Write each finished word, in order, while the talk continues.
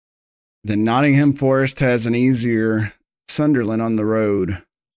Then Nottingham Forest has an easier Sunderland on the road.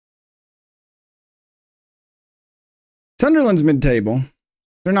 Sunderland's mid-table.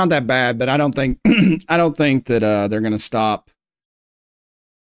 They're not that bad, but I don't think I don't think that they're going to stop.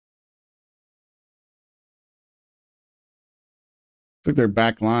 Looks like their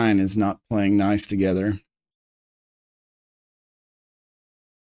back line is not playing nice together.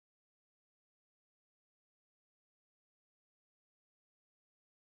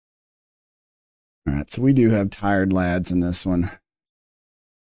 All right, so we do have tired lads in this one.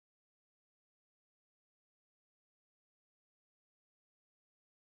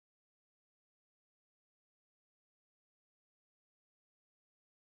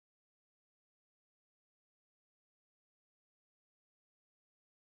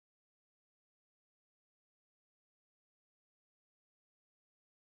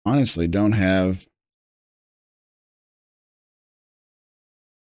 Honestly, don't have.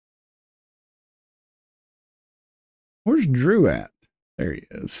 Where's Drew at? There he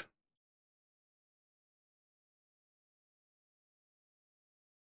is.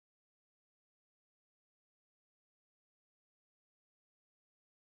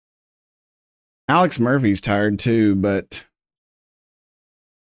 Alex Murphy's tired too, but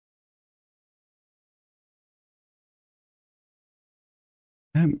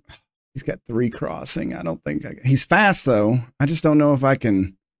he's got 3 crossing. I don't think he's fast though. I just don't know if I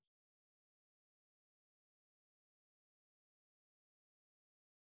can.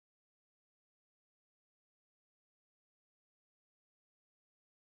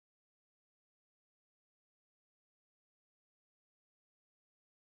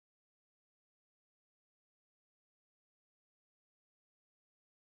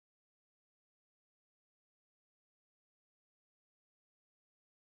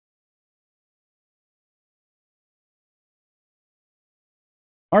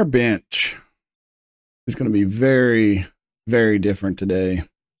 Our bench is going to be very, very different today.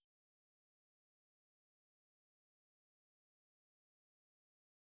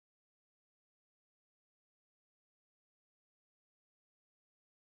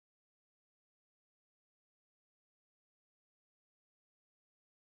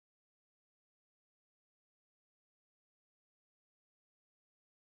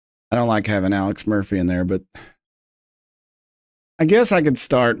 I don't like having Alex Murphy in there, but I guess I could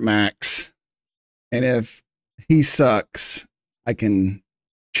start Max. And if he sucks, I can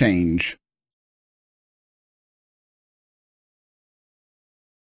change.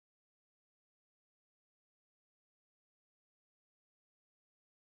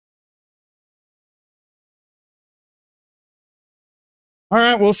 All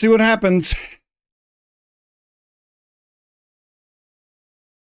right, we'll see what happens.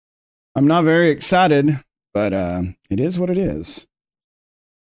 I'm not very excited, but it is what it is.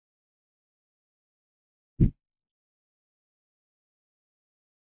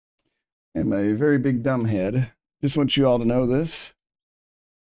 I'm a very big dumbhead. Just want you all to know this,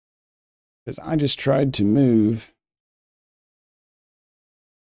 because I just tried to move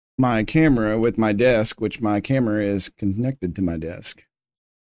my camera with my desk, which my camera is connected to my desk.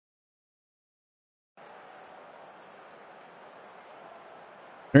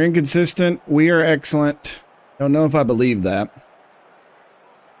 They're inconsistent. We are excellent. Don't know if I believe that.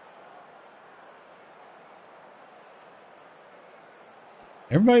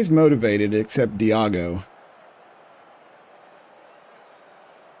 Everybody's motivated except Diago.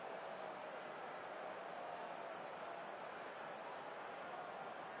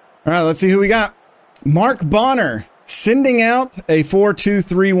 All right, let's see who we got. Mark Bonner sending out a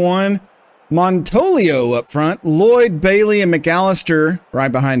 4-2-3-1. Montolio up front. Lloyd, Bailey, and McAllister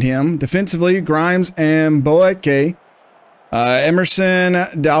right behind him. Defensively, Grimes and Boeke. Emerson,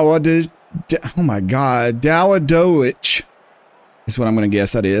 Dawadowicz is what I'm going to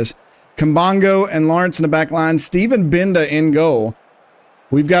guess that is. Kambongo and Lawrence in the back line. Stephen Benda in goal.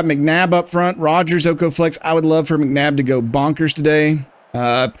 We've got McNabb up front. Rogers, Okoflex. I would love for McNabb to go bonkers today.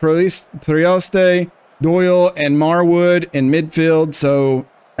 Prioste, Doyle, and Marwood in midfield. So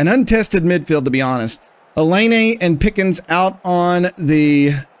an untested midfield, to be honest. Elene and Pickens out on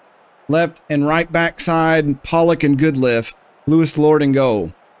the left and right back side. Pollock and Goodliff. Lewis Lord in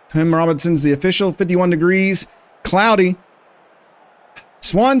goal. Tim Robinson's the official. 51 degrees. Cloudy.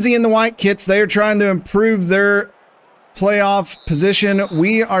 Swansea in the white kits. They are trying to improve their playoff position.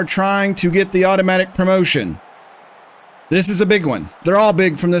 We are trying to get the automatic promotion. This is a big one. They're all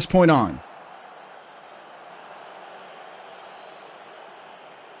big from this point on.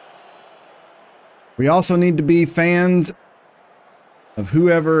 We also need to be fans of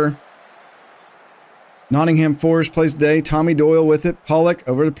whoever Nottingham Forest plays today. Tommy Doyle with it. Pollock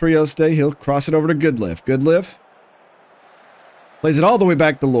over to Prioste. He'll cross it over to Goodliff. Goodliff plays it all the way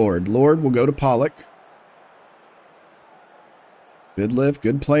back to Lord. Lord will go to Pollock. Goodliff,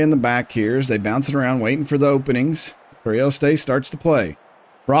 good play in the back here as they bounce it around, waiting for the openings. Prioste starts to play.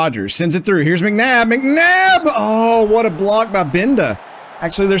 Rogers sends it through. Here's McNabb. McNabb! Oh, what a block by Benda.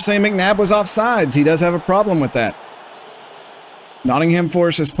 Actually, they're saying McNabb was offsides. He does have a problem with that. Nottingham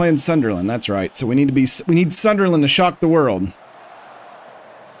Forest is playing Sunderland. That's right. So we need Sunderland to shock the world.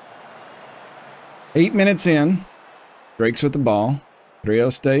 8 minutes in. Drake's with the ball.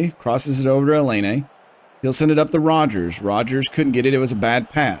 Prioste crosses it over to Elene. He'll send it up to Rogers. Rogers couldn't get it. It was a bad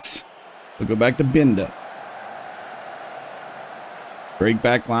pass. We'll go back to Benda. Break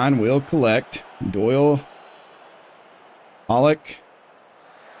back line will collect. Doyle. Pollock.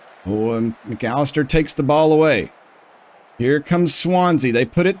 Oh, and McAllister takes the ball away. Here comes Swansea. They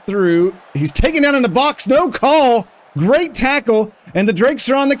put it through. He's taken down in the box. No call. Great tackle. And the Drakes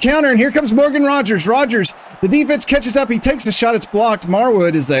are on the counter. And here comes Morgan Rogers. Rogers, the defense catches up. He takes the shot. It's blocked.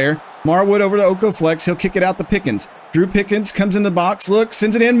 Marwood is there. Marwood over to Okoflex. He'll kick it out to Pickens. Drew Pickens comes in the box. Look,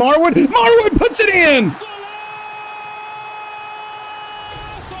 sends it in. Marwood. Marwood puts it in.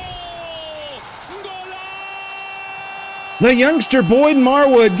 The youngster Boyd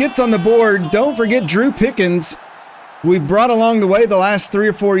Marwood gets on the board. Don't forget Drew Pickens. We've brought along the way the last 3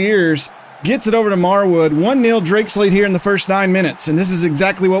 or 4 years. Gets it over to Marwood. 1-0 Drake's lead here in the first 9 minutes. And this is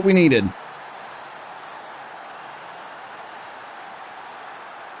exactly what we needed.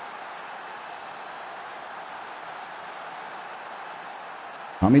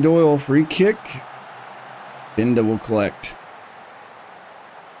 Tommy Doyle, free kick. Benda will collect.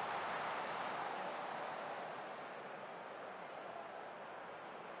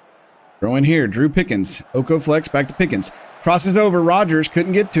 Throw in here, Drew Pickens. Okoflex back to Pickens. Crosses over, Rogers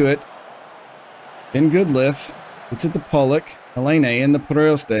couldn't get to it. In Goodliff. It's at the Pollock. Elene in the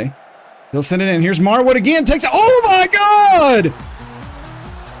Prioste. He'll send it in. Here's Marwood again. Takes it. Oh my God!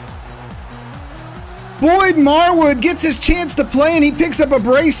 Boyd Marwood gets his chance to play and he picks up a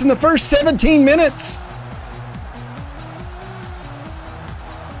brace in the first 17 minutes.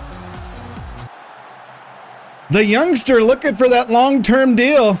 The youngster looking for that long-term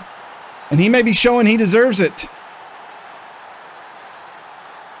deal. And he may be showing he deserves it.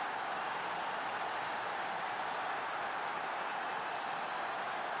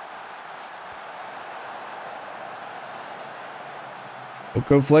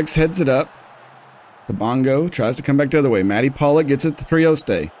 Okoflex heads it up. Kabongo tries to come back the other way. Matty Pollock gets it to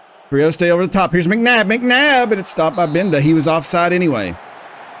Prioste. Prioste over the top. Here's McNabb. McNabb! And it's stopped by Benda. He was offside anyway.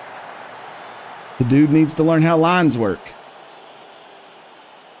 The dude needs to learn how lines work.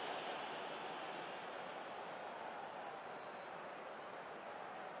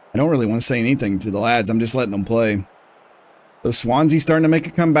 I don't really want to say anything to the lads. I'm just letting them play. So Swansea starting to make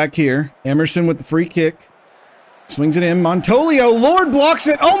a comeback here. Emerson with the free kick. Swings it in. Montolio. Lord blocks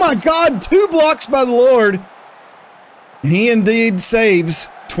it. Oh my God. 2 blocks by the Lord. He indeed saves.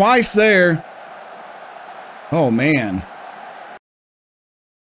 Twice there. Oh man.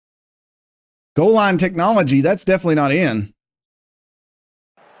 Goal line technology. That's definitely not in.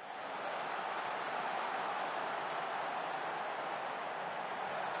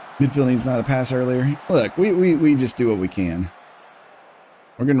 Midfield needs not a pass earlier. Look, we just do what we can.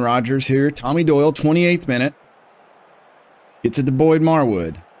 Morgan Rogers here. Tommy Doyle, 28th minute. Gets it to Boyd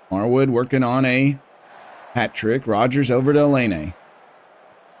Marwood. Marwood working on a hat trick. Rogers over to Elene.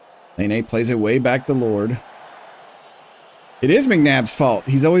 Elene plays it way back to Lord. It is McNabb's fault.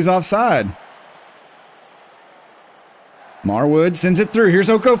 He's always offside. Marwood sends it through. Here's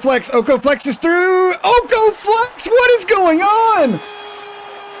Okoflex. Okoflex is through. Okoflex! What is going on?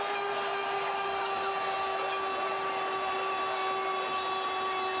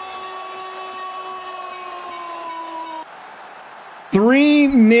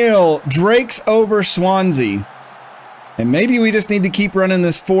 $3-0 Drakes over Swansea. And maybe we just need to keep running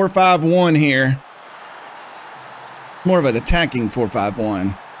this 4-5-1 here. More of an attacking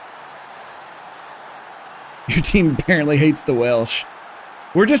 4-5-1. Your team apparently hates the Welsh.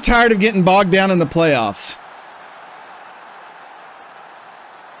 We're just tired of getting bogged down in the playoffs.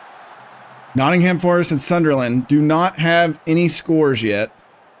 Nottingham Forest and Sunderland do not have any scores yet.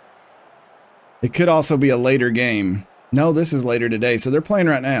 It could also be a later game. No, this is later today, so they're playing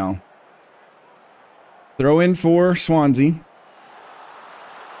right now. Throw in for Swansea.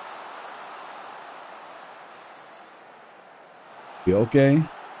 Bioke.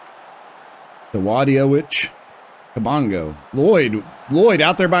 Zawadiowicz. Kabongo. Lloyd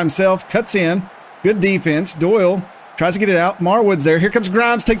out there by himself. Cuts in. Good defense. Doyle tries to get it out. Marwood's there. Here comes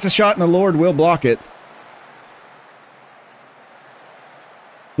Grimes. Takes a shot, and the Lord will block it.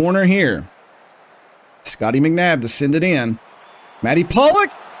 Corner here. Scotty McNabb to send it in. Matty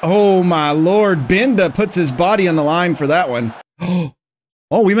Pollock. Oh, my Lord. Benda puts his body on the line for that one.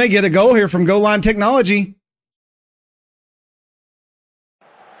 Oh, we may get a goal here from Goal Line Technology.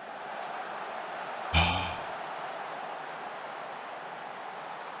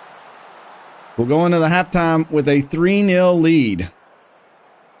 We'll go into the halftime with a 3-0 lead.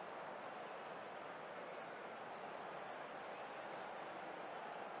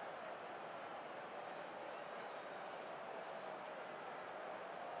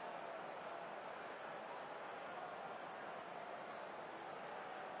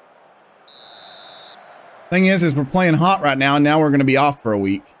 Thing is we're playing hot right now, and now we're going to be off for a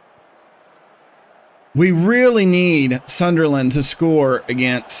week. We really need Sunderland to score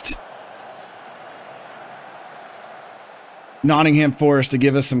against Nottingham Forest to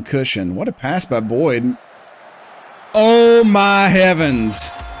give us some cushion. What a pass by Boyd. Oh my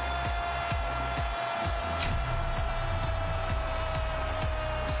heavens.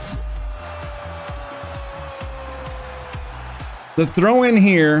 The throw in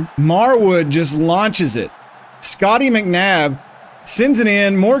here, Marwood just launches it. Scotty McNabb sends it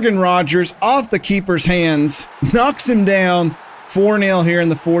in. Morgan Rogers off the keeper's hands, knocks him down. 4-0 here in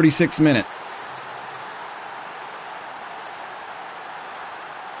the 46th minute.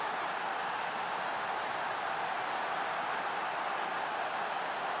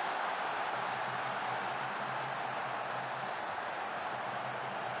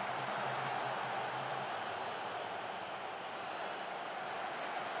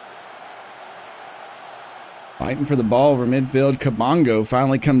 Fighting for the ball over midfield. Kabongo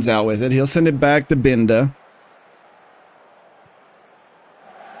finally comes out with it. He'll send it back to Benda.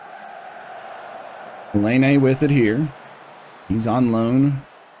 Lene with it here. He's on loan.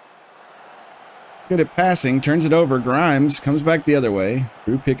 Good at passing. Turns it over. Grimes comes back the other way.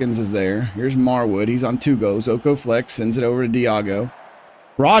 Drew Pickens is there. Here's Marwood. He's on 2 goals. Oko Flex sends it over to Diago.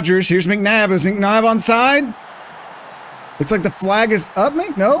 Rogers. Here's McNabb. Is McNabb onside? Looks like the flag is up.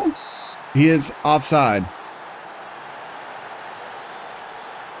 No. He is offside.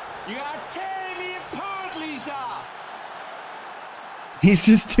 He's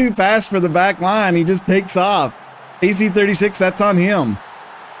just too fast for the back line. He just takes off. AC36, that's on him.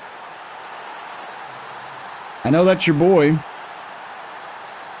 I know that's your boy.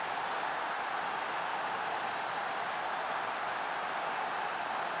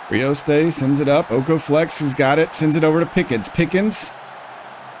 Rioste sends it up. Oko Flex has got it. Sends it over to Pickens. Pickens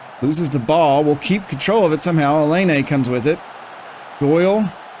loses the ball. We'll keep control of it somehow. Elene comes with it.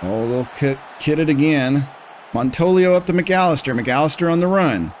 Doyle. Oh, they'll kid it again. Montolio up to McAllister. McAllister on the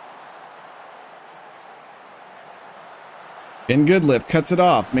run. Ben Goodlift cuts it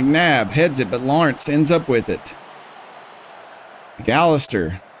off. McNabb heads it, but Lawrence ends up with it.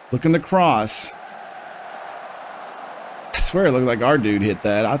 McAllister looking the cross. I swear it looked like our dude hit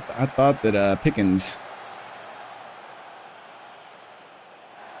that. I thought that Pickens.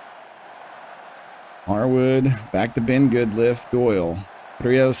 Harwood back to Ben Goodlift. Doyle.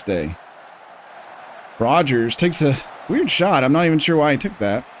 Trioste. Rogers takes a weird shot. I'm not even sure why he took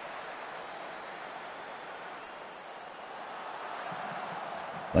that.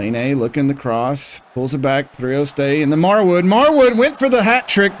 Lane looking the cross. Pulls it back. Trioste and the Marwood. Marwood went for the hat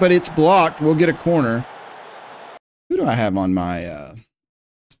trick, but it's blocked. We'll get a corner. Who do I have on my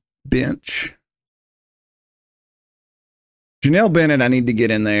bench? Janelle Bennett I need to get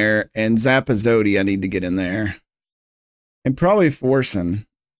in there. And Zappazotti I need to get in there. And probably Forson.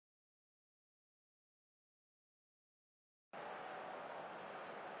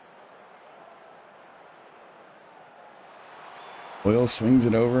 Oil swings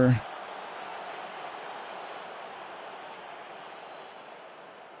it over.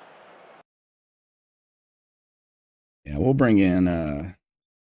 Yeah, we'll bring in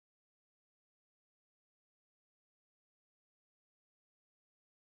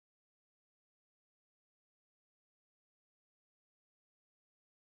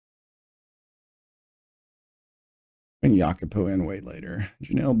bring Jacopo in way later.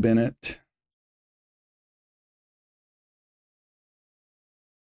 Janelle Bennett.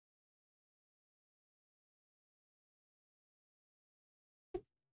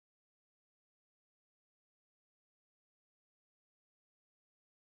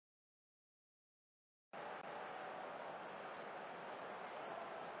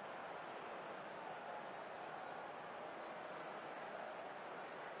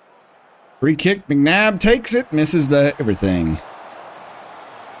 Free kick, McNabb takes it, misses the everything.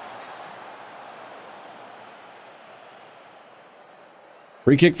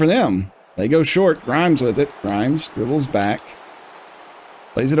 Free kick for them. They go short. Grimes with it. Grimes dribbles back.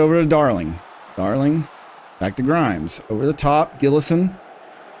 Plays it over to Darling. Darling, back to Grimes. Over the top, Gillison.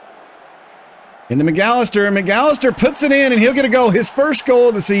 Into McAllister, and McAllister puts it in, and he'll get a goal. His first goal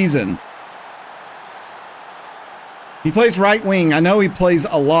of the season. He plays right wing. I know he plays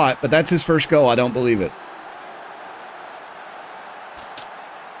a lot, but that's his first goal. I don't believe it.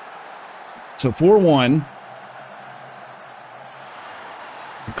 So 4-1.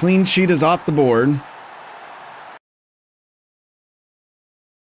 The clean sheet is off the board.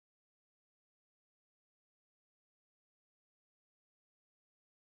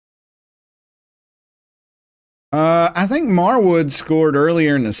 I think Marwood scored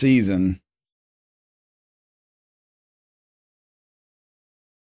earlier in the season.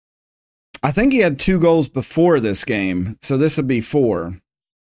 I think he had 2 goals before this game, so this would be 4.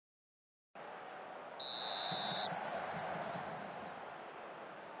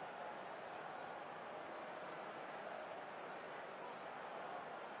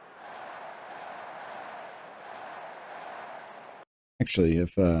 Actually,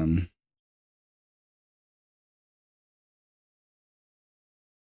 if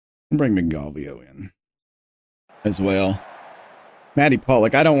bring Mingalvio in as well. Matty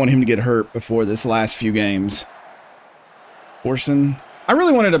Pollock, I don't want him to get hurt before this last few games. Forson. I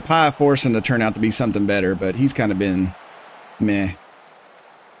really wanted Apaya Forson to turn out to be something better, but he's kind of been meh.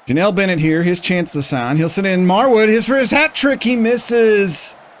 Janelle Bennett here, his chance to sign. He'll send in Marwood. His for his hat trick. He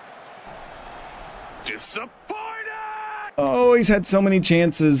misses. Disappointed! Oh, he's had so many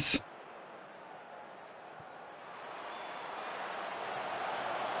chances.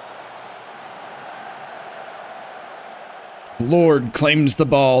 Lord claims the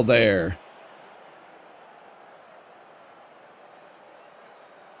ball there.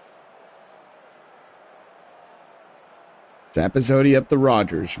 Zappizzotti up to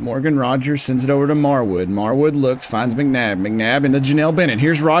Rogers. Morgan Rogers sends it over to Marwood. Marwood looks, finds McNabb. McNabb into Janelle Bennett.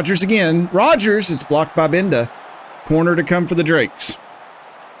 Here's Rogers again. Rogers, it's blocked by Benda. Corner to come for the Drakes.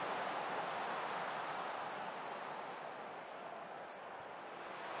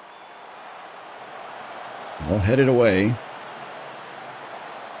 All headed away.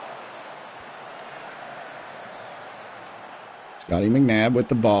 Scotty McNabb with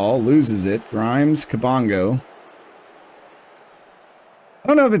the ball, loses it. Grimes, Kabongo. I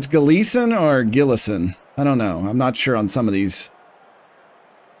don't know if it's Gleason or Gillison. I don't know. I'm not sure on some of these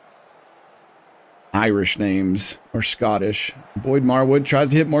Irish names or Scottish. Boyd Marwood tries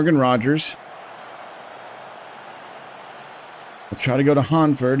to hit Morgan Rogers. We'll try to go to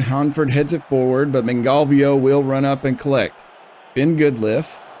Hanford. Hanford heads it forward, but Mingalvio will run up and collect. Ben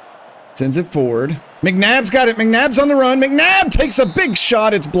Goodliff sends it forward. McNabb's got it. McNabb's on the run. McNabb takes a big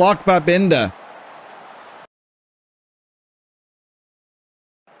shot. It's blocked by Benda.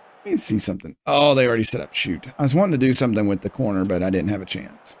 Let me see something. Oh, they already set up shoot. I was wanting to do something with the corner, but I didn't have a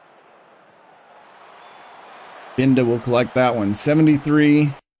chance. Benda will collect that one. 73.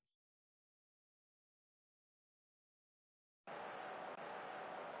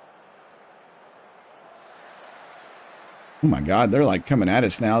 Oh my God, they're like coming at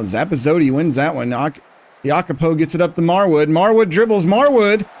us now. Zappizzotti wins that one. Jacopo gets it up to Marwood. Marwood dribbles.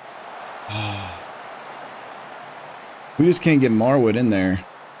 Marwood. Oh. We just can't get Marwood in there.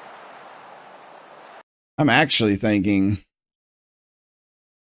 I'm actually thinking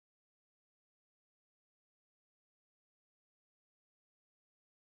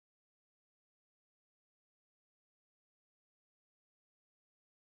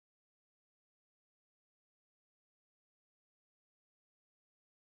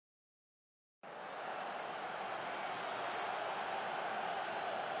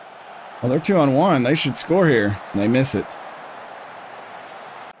well, they're 2-on-1. They should score here. And they miss it.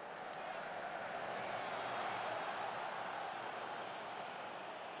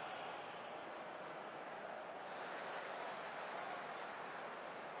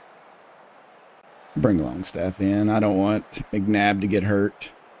 Bring Longstaff in. I don't want McNabb to get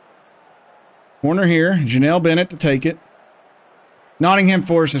hurt. Corner here. Janelle Bennett to take it. Nottingham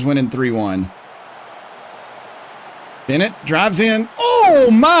Forest is winning 3-1. Bennett drives in.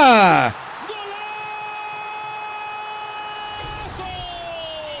 Oh, my!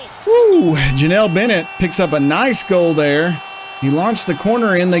 Woo! Janelle Bennett picks up a nice goal there. He launched the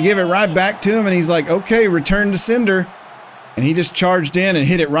corner in. They give it right back to him, and he's like, okay, return to sender. And he just charged in and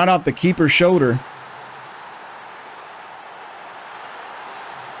hit it right off the keeper's shoulder.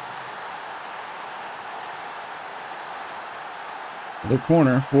 Other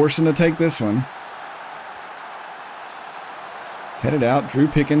corner, forcing to take this one. Headed out. Drew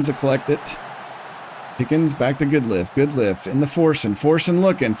Pickens to collect it. Pickens back to Goodliff. Goodliff in the Forson. Forson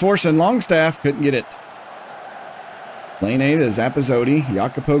looking. Forson Longstaff couldn't get it. Lane 8 is Zappazotti.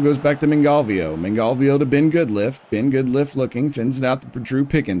 Jacopo goes back to Mingalvio. Mingalvio to Ben Goodlift. Ben Goodlift looking. Fins it out to Drew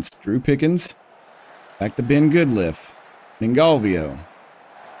Pickens. Drew Pickens back to Ben Goodlift. Mingalvio.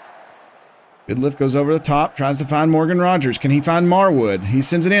 Goodlift goes over the top. Tries to find Morgan Rogers. Can he find Marwood? He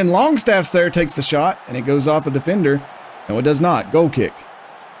sends it in. Longstaff's there. Takes the shot. And it goes off a defender. No, it does not. Goal kick.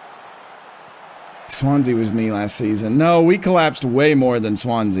 Swansea was me last season. No, we collapsed way more than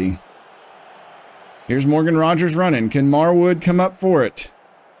Swansea. Here's Morgan Rogers running. Can Marwood come up for it?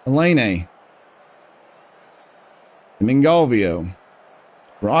 Elene. Mingalvio.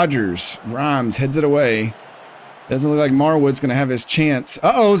 Rogers. Grimes heads it away. Doesn't look like Marwood's going to have his chance.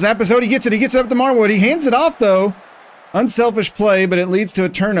 Uh-oh, Zappazotti gets it. He gets it up to Marwood. He hands it off, though. Unselfish play, but it leads to a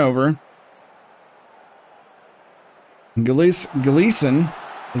turnover. Gleason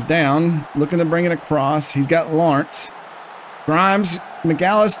is down, looking to bring it across. He's got Lawrence. Grimes,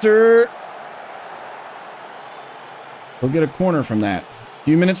 McAllister. We'll get a corner from that. A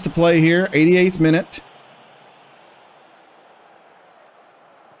few minutes to play here, 88th minute.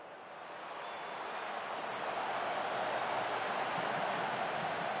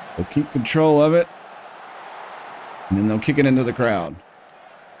 They'll keep control of it. And then they'll kick it into the crowd.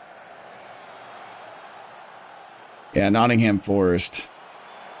 Yeah, Nottingham Forest.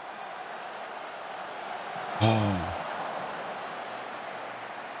 Oh.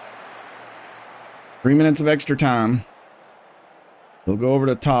 3 minutes of extra time. They'll go over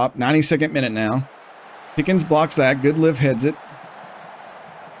to top. 92nd minute now. Pickens blocks that. Goodlift heads it.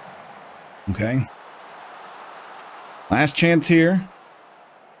 Okay. Last chance here.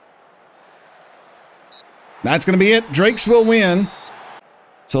 That's going to be it. Drakes will win.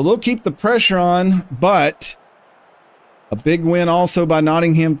 So they'll keep the pressure on, but a big win also by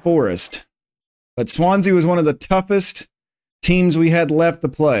Nottingham Forest. But Swansea was one of the toughest teams we had left to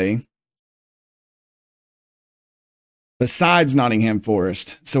play, besides Nottingham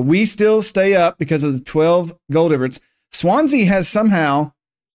Forest. So we still stay up because of the 12 goal difference. Swansea has somehow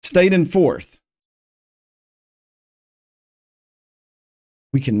stayed in fourth.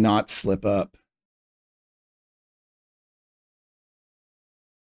 We cannot slip up.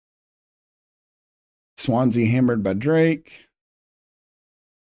 Swansea hammered by Drake.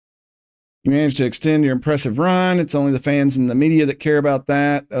 You managed to extend your impressive run. It's only the fans and the media that care about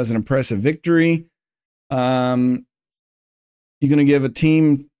that. That was an impressive victory. You're going to give a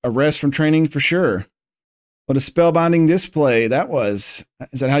team a rest from training for sure. What a spellbinding display that was.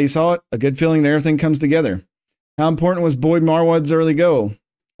 Is that how you saw it? A good feeling that everything comes together. How important was Boyd Marwood's early goal?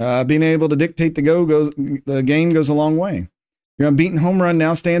 Being able to dictate the game goes a long way. Your unbeaten home run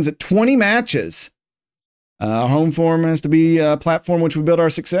now stands at 20 matches. Our home form has to be a platform which we build our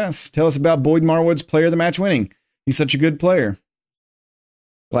success. Tell us about Boyd Marwood's player of the match winning. He's such a good player.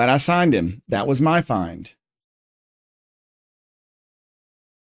 Glad I signed him. That was my find.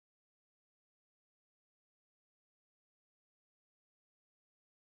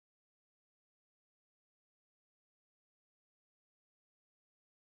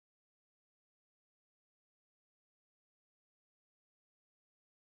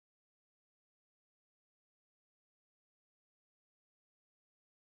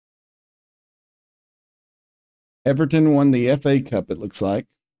 Everton won the FA Cup, it looks like.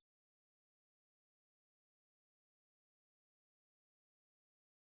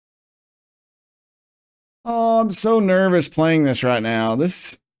 Oh, I'm so nervous playing this right now.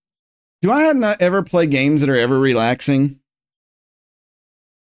 Do I not ever play games that are ever relaxing?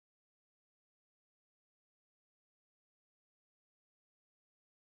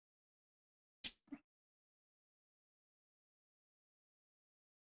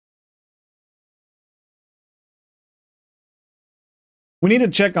 We need to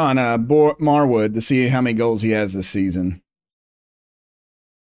check on Marwood to see how many goals he has this season.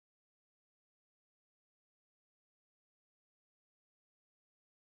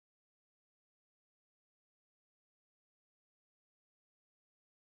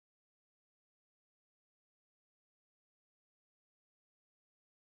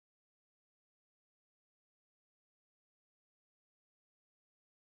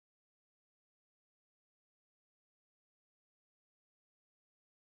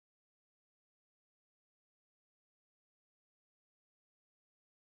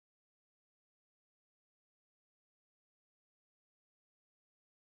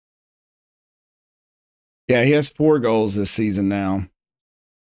 Yeah, he has 4 goals this season now.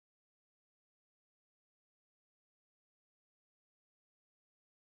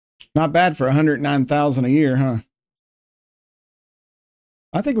 Not bad for $109,000 a year, huh?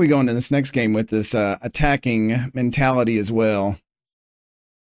 I think we go into this next game with this attacking mentality as well.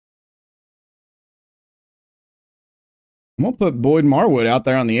 I'm going to put Boyd Marwood out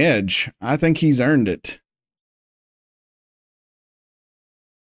there on the edge. I think he's earned it.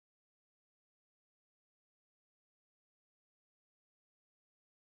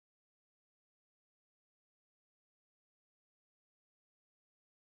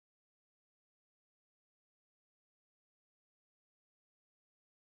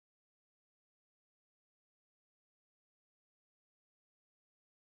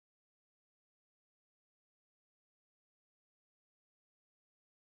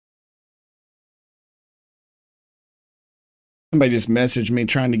 Somebody just messaged me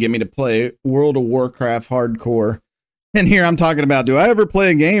trying to get me to play World of Warcraft hardcore. And here I'm talking about, do I ever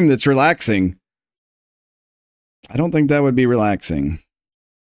play a game that's relaxing? I don't think that would be relaxing.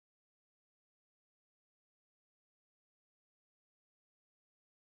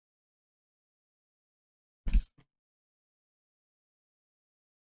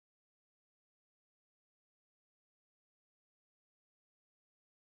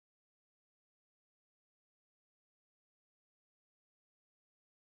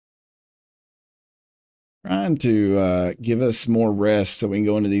 Trying to give us more rest so we can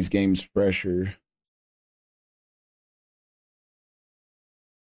go into these games fresher.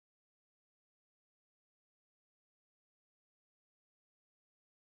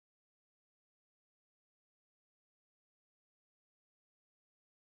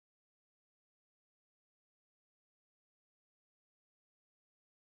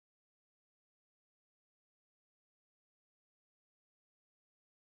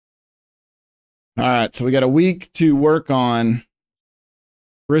 All right, so we got a week to work on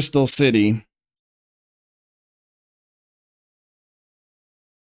Bristol City.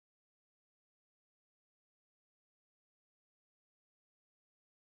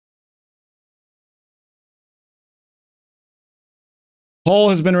 Hull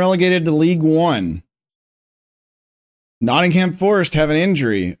has been relegated to League One. Nottingham Forest have an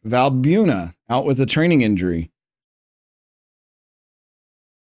injury. Valbuna out with a training injury.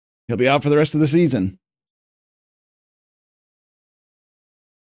 He'll be out for the rest of the season.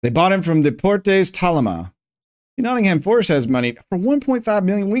 They bought him from Deportes Tolima. Nottingham Forest has money. For 1.5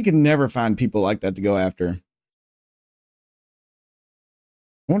 million, we could never find people like that to go after.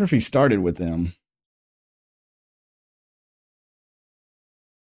 I wonder if he started with them.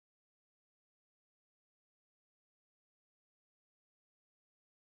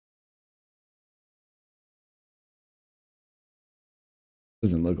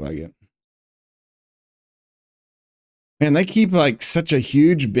 Doesn't look like it. Man, they keep like such a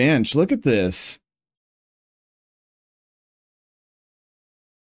huge bench. Look at this.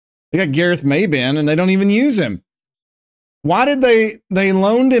 They got Gareth Mayben and they don't even use him. Why did they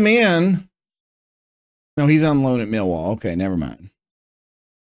loaned him in? No, he's on loan at Millwall. Okay, never mind.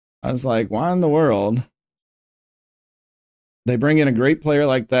 I was like, why in the world? They bring in a great player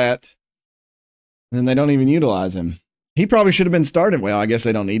like that and then they don't even utilize him. He probably should have been started. Well, I guess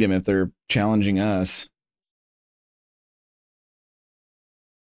they don't need him if they're challenging us.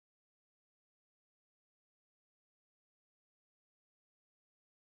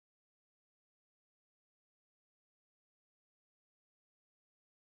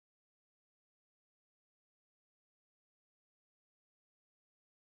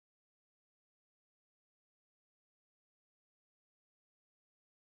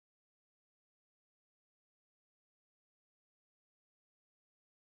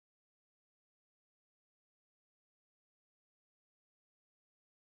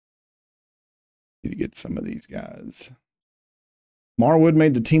 Need to get some of these guys. Marwood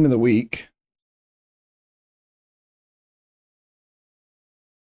made the team of the week.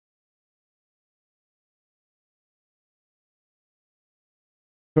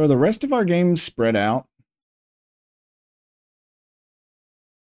 So are the rest of our games spread out?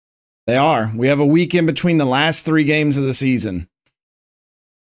 They are. We have a week in between the last 3 games of the season.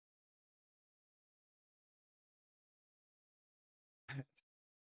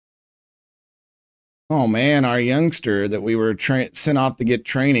 Oh man, our youngster that we were sent off to get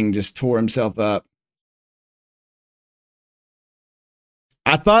training just tore himself up.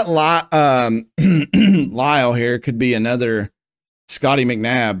 I thought Lyle here could be another Scotty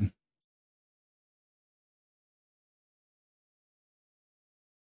McNabb.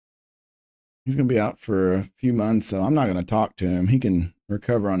 He's going to be out for a few months, so I'm not going to talk to him. He can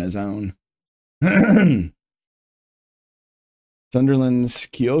recover on his own. Sunderland's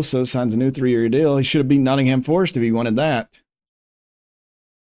Kioso signs a new 3-year deal. He should have beaten Nottingham Forest if he wanted that.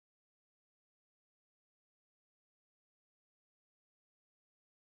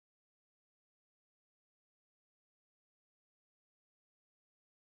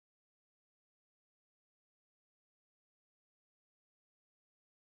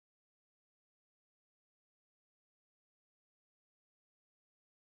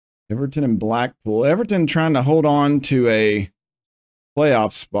 Everton and Blackpool. Everton trying to hold on to a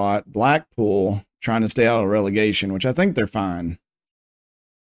playoff spot. Blackpool trying to stay out of relegation, which I think they're fine.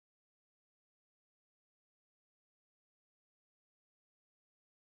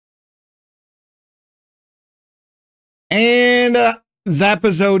 And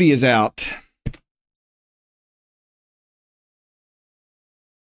Zappazodi is out.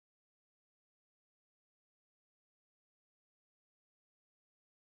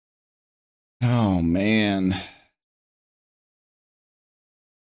 Oh, man.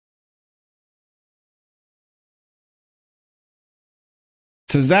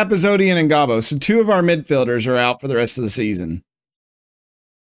 So Zappazodi and Ngabo. So two of our midfielders are out for the rest of the season.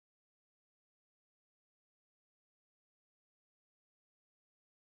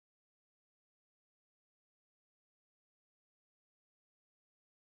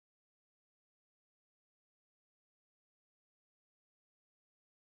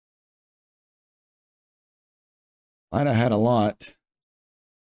 Glad I had a lot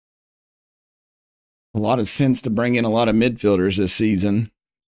of sense to bring in a lot of midfielders this season.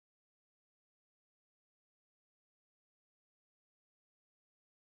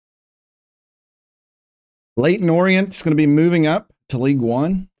 Leyton Orient is going to be moving up to League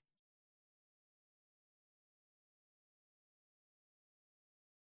One.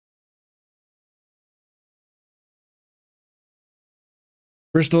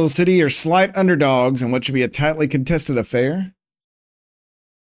 Bristol City are slight underdogs in what should be a tightly contested affair.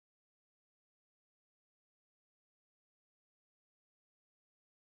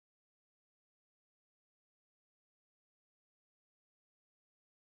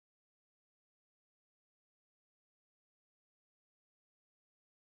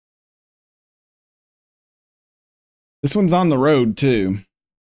 This one's on the road, too.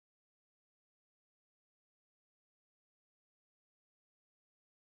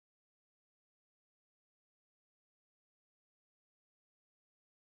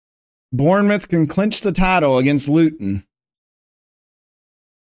 Bournemouth can clinch the title against Luton.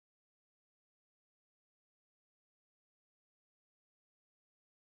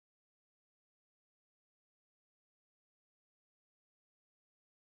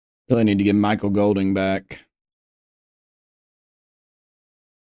 Really need to get Michael Golding back.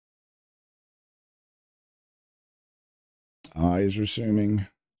 He's resuming.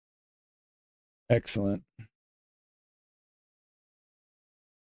 Excellent.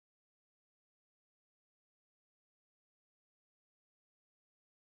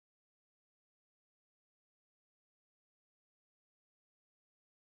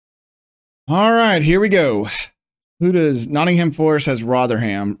 All right, here we go. Who does Nottingham Forest has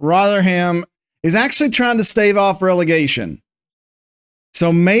Rotherham? Rotherham is actually trying to stave off relegation.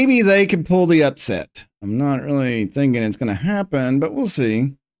 So maybe they could pull the upset. I'm not really thinking it's going to happen, but we'll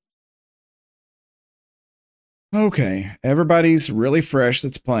see. Okay, everybody's really fresh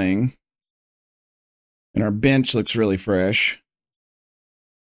that's playing. And our bench looks really fresh.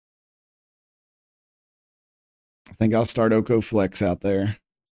 I think I'll start Oko Flex out there.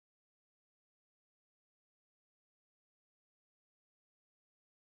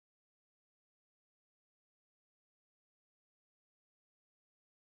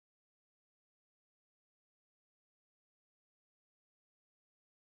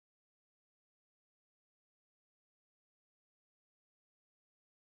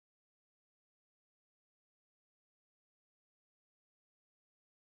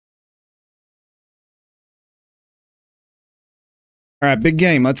 All right, big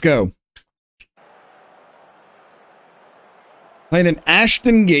game. Let's go. Playing in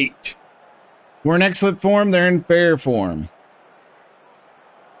Ashton Gate. We're in excellent form. They're in fair form.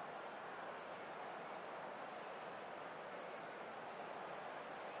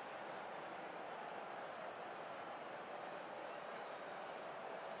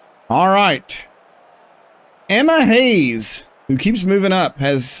 All right. Emma Hayes, who keeps moving up,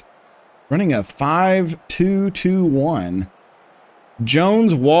 has running a 5-2-2-1.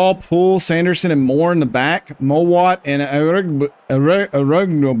 Jones, Wall, Poole, Sanderson, and Moore in the back. Mowat and Arugnobum.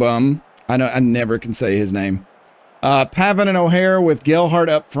 I know I never can say his name. Pavin and O'Hare with Gelhardt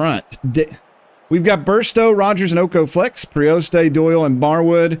up front. We've got Burstow, Rogers, and Oko Flex. Prioste, Doyle, and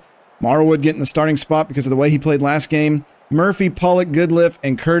Marwood. Marwood getting the starting spot because of the way he played last game. Murphy, Pollock, Goodliff,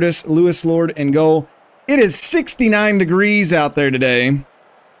 and Curtis. Lewis Lord in goal. It is 69 degrees out there today.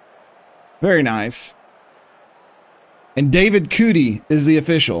 Very nice. And David Cootie is the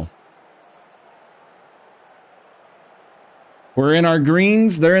official. We're in our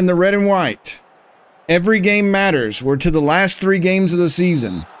greens. They're in the red and white. Every game matters. We're to the last 3 games of the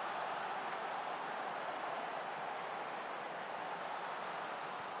season.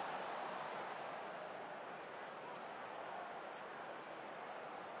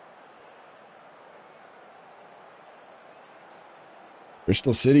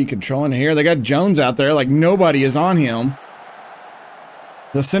 Bristol City controlling here. They got Jones out there like nobody is on him.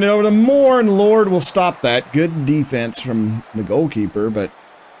 They'll send it over to Moore, and Lord will stop that. Good defense from the goalkeeper, but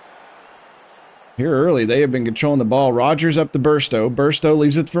here early they have been controlling the ball. Rogers up to Burstow. Burstow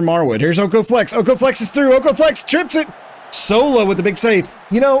leaves it for Marwood. Here's Oko Flex. Oko Flex is through. Oko Flex trips it. Sola with the big save.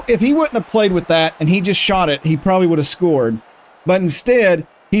 You know, if he wouldn't have played with that and he just shot it, he probably would have scored. But instead,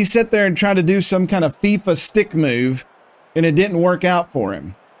 he sat there and tried to do some kind of FIFA stick move, and it didn't work out for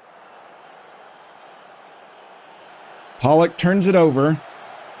him. Pollock turns it over.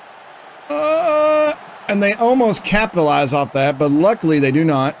 And they almost capitalize off that, but luckily they do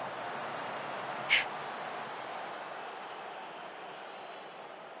not.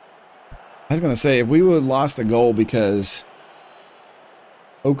 I was going to say, if we would have lost a goal because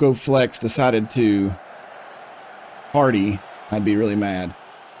Oko Flex decided to party, I'd be really mad.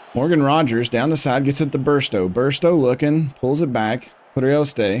 Morgan Rogers down the side gets it to Burstow. Burstow looking, pulls it back.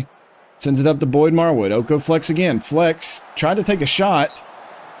 Puterioste sends it up to Boyd Marwood. Oko Flex again. Flex tried to take a shot.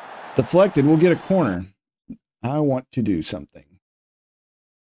 It's deflected. We'll get a corner. I want to do something.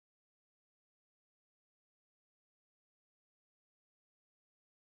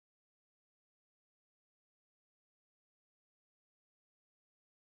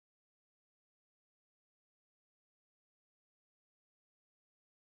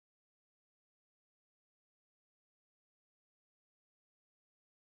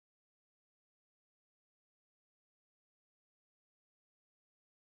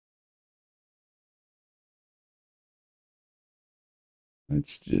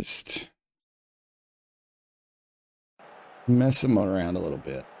 Let's just mess them around a little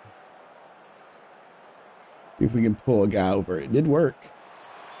bit. See if we can pull a guy over. It did work.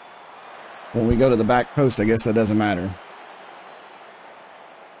 When we go to the back post, I guess that doesn't matter.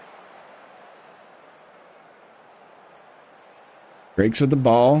 Breaks with the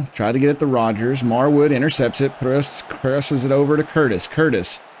ball. Tried to get it to Rogers. Marwood intercepts it. Crosses it over to Curtis.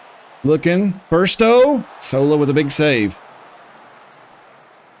 Curtis looking. Burstow. Sola with a big save.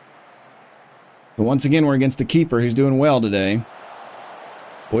 But once again, we're against a keeper who's doing well today.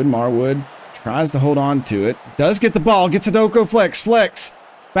 Boyd Marwood tries to hold on to it. Does get the ball. Gets it to Oko Flex. Flex.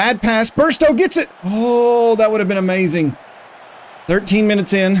 Bad pass. Burstow gets it. Oh, that would have been amazing. 13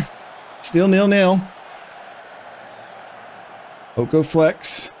 minutes in. Still 0-0. Oko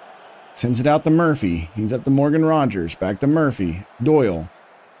Flex sends it out to Murphy. He's up to Morgan Rogers. Back to Murphy. Doyle.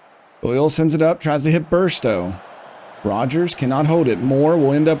 Doyle sends it up. Tries to hit Burstow. Rogers cannot hold it. Moore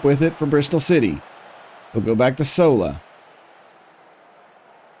will end up with it for Bristol City. We'll go back to Sola.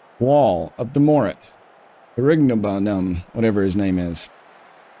 Wall up to Morit. Rignobanum, whatever his name is.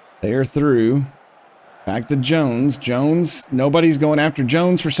 They are through. Back to Jones. Jones, nobody's going after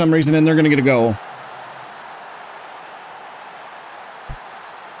Jones for some reason, and they're going to get a goal.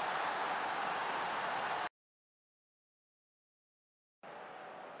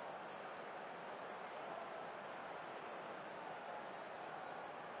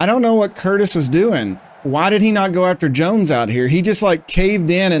 I don't know what Curtis was doing. Why did he not go after Jones out here? He just like caved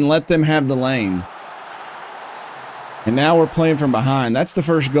in and let them have the lane. And now we're playing from behind. That's the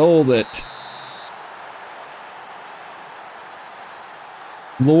first goal that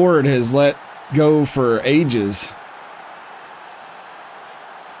Lord has let go for ages.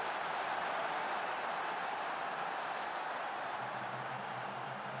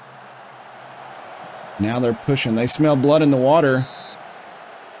 Now they're pushing. They smell blood in the water.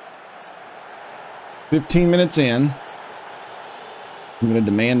 15 minutes in. I'm going to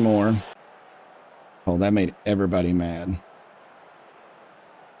demand more. Oh, that made everybody mad.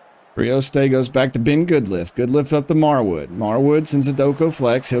 Rioste goes back to Ben Goodliff. Goodliff up to Marwood. Marwood sends it to Oko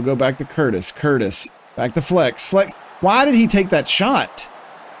Flex. He'll go back to Curtis. Curtis back to Flex. Flex. Why did he take that shot?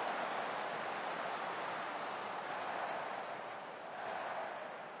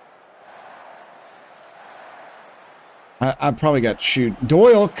 I probably got shoot.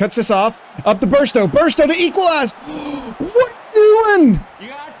 Doyle cuts this off. Up to Burstow. Burstow to equalize. What are you doing? You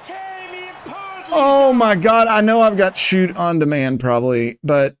gotta tear me apart. Oh my God. I know I've got shoot on demand probably,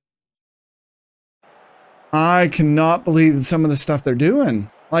 but I cannot believe some of the stuff they're doing.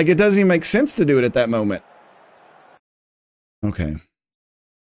 Like, it doesn't even make sense to do it at that moment. Okay.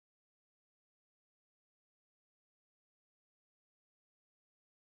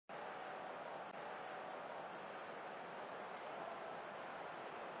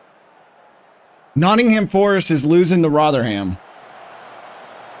 Nottingham Forest is losing to Rotherham.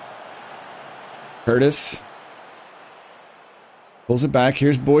 Curtis pulls it back.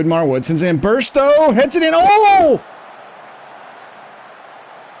 Here's Boyd Marwood. Sends in Burstow. Heads it in. Oh!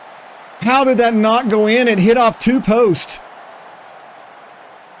 How did that not go in? It hit off two posts.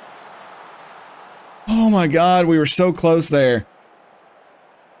 Oh my God, we were so close there.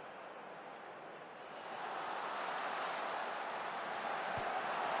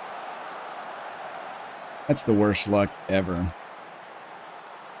 That's the worst luck ever.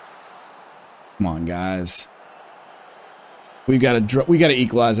 Come on, guys. We got to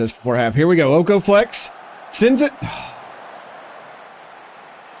equalize this before half. Here we go. Oko flex sends it.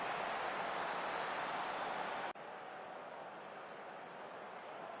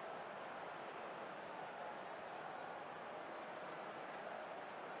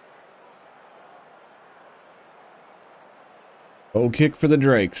 Oh, kick for the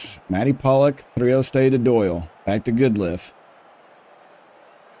Drakes. Matty Pollock, Prioste to Doyle. Back to Goodliff.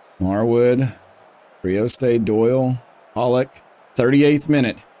 Marwood, Prioste, Doyle, Pollock. 38th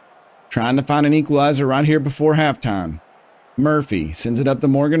minute. Trying to find an equalizer right here before halftime. Murphy sends it up to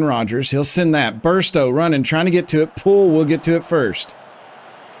Morgan Rogers. He'll send that. Burstow running, trying to get to it. Poole will get to it first.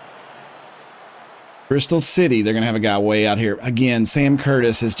 Bristol City, they're going to have a guy way out here. Again, Sam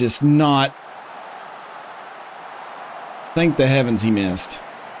Curtis is just not... Thank the heavens he missed.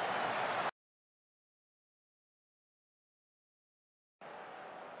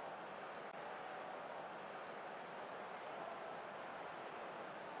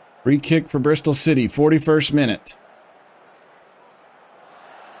 Free kick for Bristol City, 41st minute.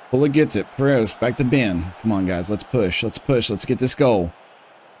 Fuller gets it. Peros back to Ben. Come on, guys. Let's push. Let's push. Let's get this goal.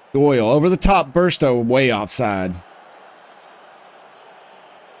 Doyle over the top. Burstow way offside.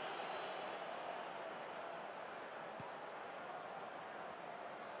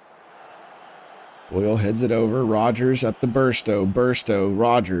 Doyle heads it over. Rogers up to Burstow. Burstow.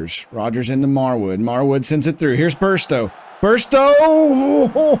 Rogers. Rogers into Marwood. Marwood sends it through. Here's Burstow. Burstow!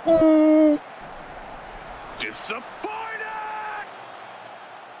 Disappointed!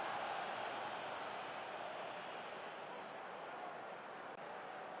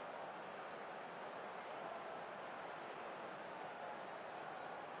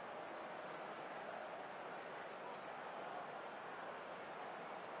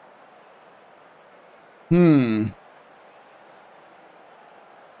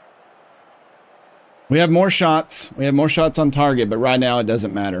 We have more shots. We have more shots on target, but right now it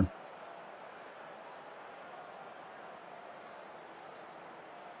doesn't matter.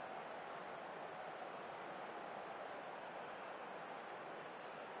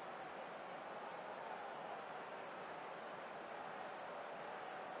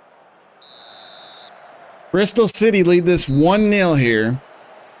 Bristol City lead this 1-0 here.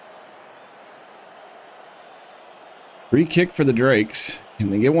 Free kick for the Drakes. Can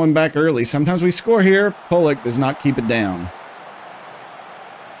they get one back early? Sometimes we score here. Pollock does not keep it down.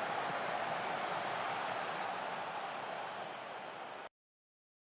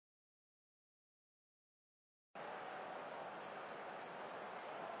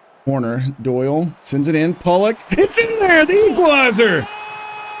 Corner. Doyle sends it in. Pollock. It's in there. The equalizer.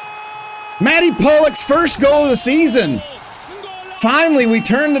 Matty Pollock's first goal of the season. Finally, we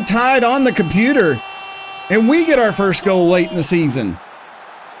turned the tide on the computer, and we get our first goal late in the season.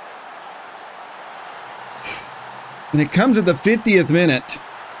 And it comes at the 50th minute.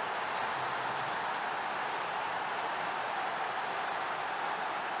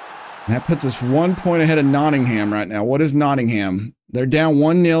 And that puts us 1 point ahead of Nottingham right now. What is Nottingham? They're down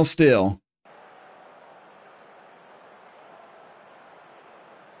 1-0 still.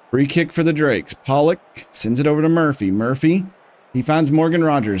 Free kick for the Drakes. Pollock sends it over to Murphy. Murphy, he finds Morgan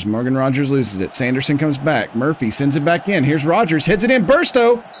Rogers. Morgan Rogers loses it. Sanderson comes back. Murphy sends it back in. Here's Rogers. Heads it in.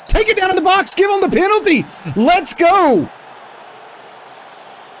 Burstow. Take it down in the box. Give him the penalty. Let's go.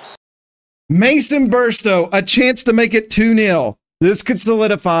 Mason Burstow, a chance to make it 2-0. This could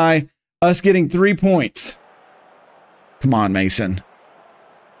solidify us getting 3 points. Come on, Mason.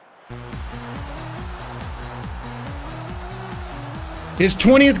 His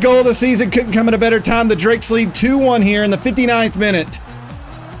 20th goal of the season couldn't come at a better time. The Drakes lead 2-1 here in the 59th minute.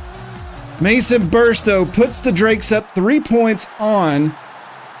 Mason Burstow puts the Drakes up 3 points on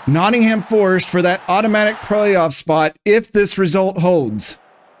Nottingham Forest for that automatic playoff spot if this result holds.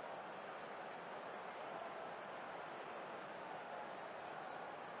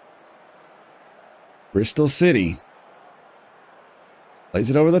 Bristol City plays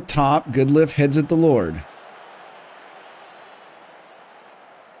it over the top. Goodliff heads at the Lord.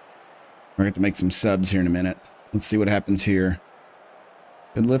 We're going to have to make some subs here in a minute. Let's see what happens here.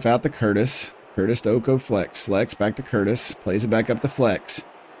 Goodliff out to Curtis. Curtis to Oko Flex. Flex back to Curtis. Plays it back up to Flex.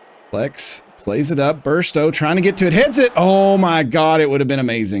 Flex plays it up. Burstow trying to get to it. Heads it. Oh my God, it would have been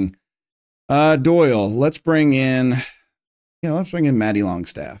amazing. Doyle. Let's bring in Matty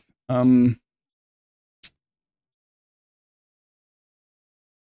Longstaff.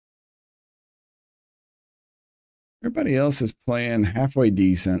 Everybody else is playing halfway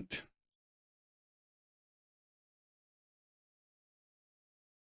decent.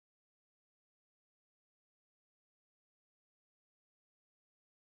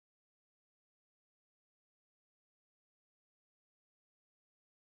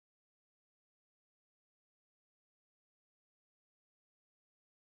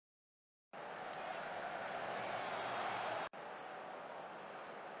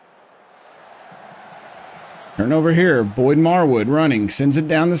 Turn over here. Boyd Marwood running. Sends it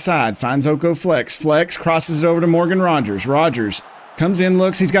down the side. Finds Oko Flex. Flex crosses it over to Morgan Rogers. Rogers comes in,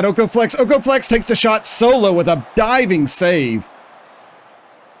 looks. He's got Oko Flex. Oko Flex takes the shot solo with a diving save.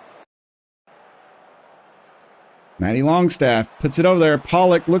 Matty Longstaff puts it over there.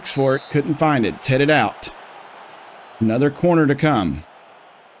 Pollock looks for it. Couldn't find it. It's headed out. Another corner to come.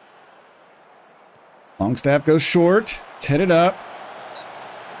 Longstaff goes short. It's headed up.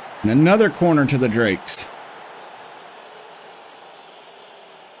 And another corner to the Drakes.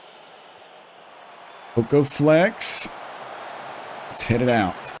 Oko Flex. It's headed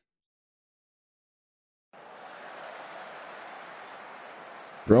out.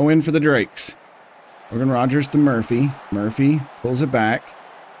 Throw in for the Drakes. Morgan Rogers to Murphy. Murphy pulls it back.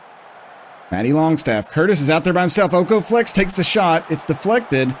 Matty Longstaff. Curtis is out there by himself. Oko Flex takes the shot. It's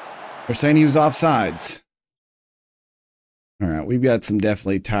deflected. They're saying he was offsides. All right, we've got some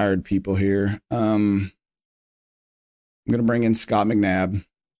definitely tired people here. I'm going to bring in Scott McNabb.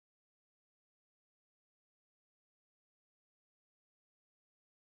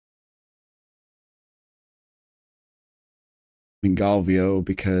 Galvio,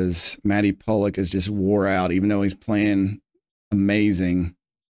 because Matty Pollock is just wore out, even though he's playing amazing.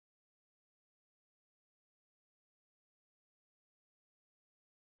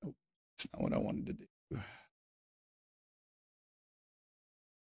 Oh, that's not what I wanted to do.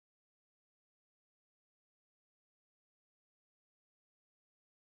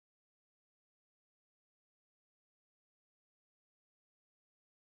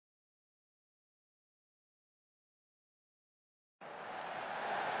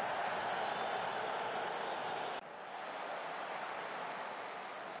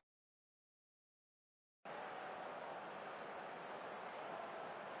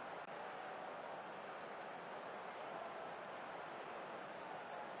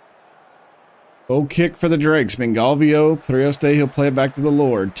 Goal kick for the Drakes. Bengalvio, Prioste, he'll play it back to the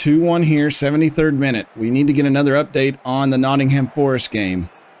Lord. 2-1 here, 73rd minute. We need to get another update on the Nottingham Forest game.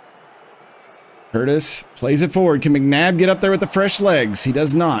 Curtis plays it forward. Can McNabb get up there with the fresh legs? He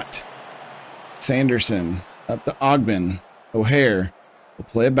does not. Sanderson up to Ogben. O'Hare will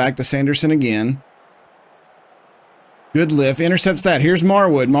play it back to Sanderson again. Good lift. Intercepts that. Here's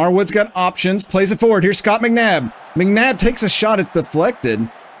Marwood. Marwood's got options. Plays it forward. Here's Scott McNabb. McNabb takes a shot. It's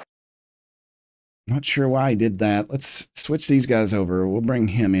deflected. Not sure why he did that. Let's switch these guys over. We'll bring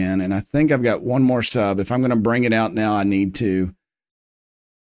him in. And I think I've got one more sub. If I'm going to bring it out now, I need to.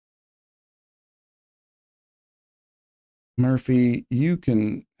 Murphy, you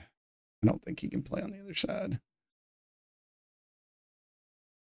can... I don't think he can play on the other side.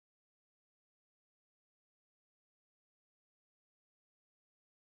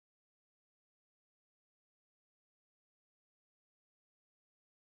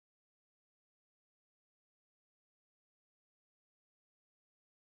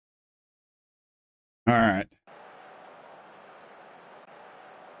 All right.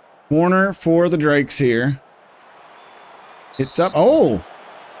 Corner for the Drakes here. It's up. Oh!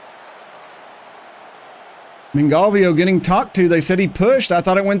 Bengalvio getting talked to. They said he pushed. I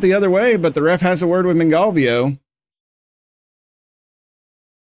thought it went the other way, but the ref has a word with Bengalvio.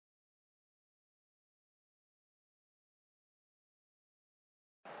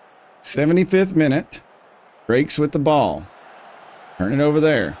 '75th minute. Drakes with the ball. Turn it over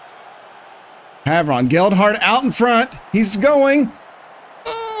there. Havron, Geldhart out in front. He's going.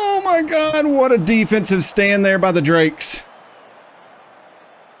 Oh my God, what a defensive stand there by the Drakes.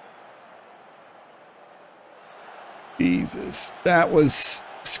 Jesus, that was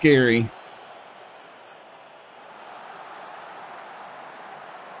scary.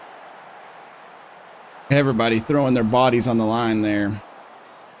 Everybody throwing their bodies on the line there.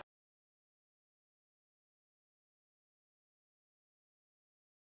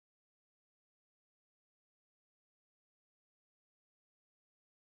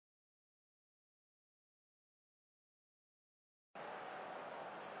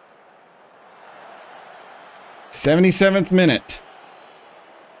 '77th minute.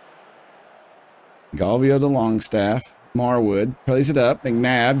 Galvio to Longstaff. Marwood plays it up.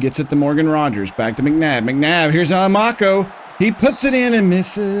 McNabb gets it to Morgan Rogers. Back to McNabb. McNabb, here's Mako. He puts it in and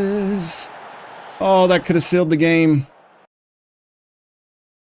misses. Oh, that could have sealed the game.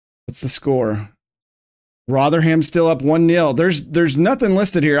 What's the score? Rotherham's still up 1-0. There's nothing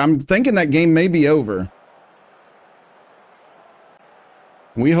listed here. I'm thinking that game may be over.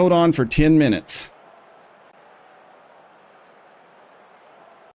 We hold on for 10 minutes.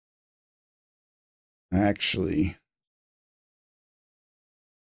 Actually.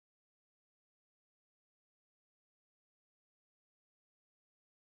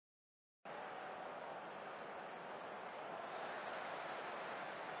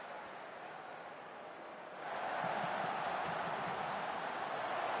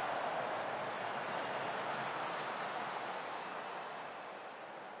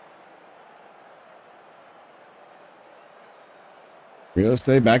 Real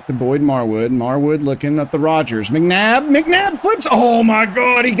estate back to Boyd Marwood. Marwood looking at the Rogers. McNabb flips. Oh my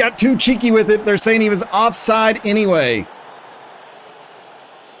God, he got too cheeky with it. They're saying he was offside anyway.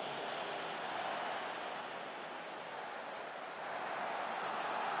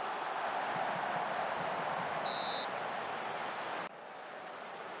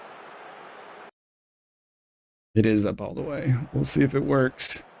 It is up all the way. We'll see if it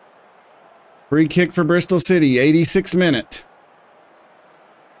works. Free kick for Bristol City, 86th minute.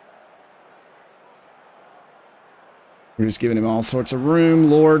 We're just giving him all sorts of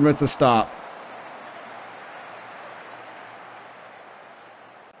room. Lord with the stop.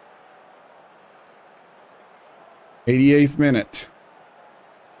 '88th minute.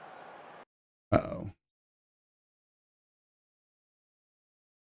 Uh-oh.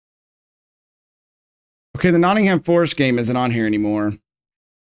 Okay, the Nottingham Forest game isn't on here anymore.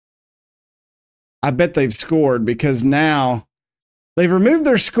 I bet they've scored because now they've removed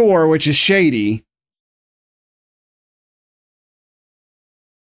their score, which is shady.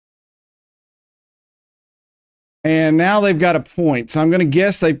 And now they've got a point. So I'm going to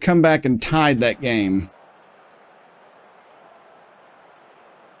guess they've come back and tied that game.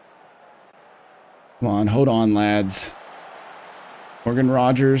 Come on, hold on, lads. Morgan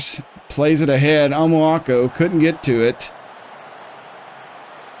Rogers plays it ahead. Omoako couldn't get to it.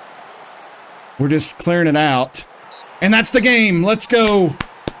 We're just clearing it out. And that's the game. Let's go.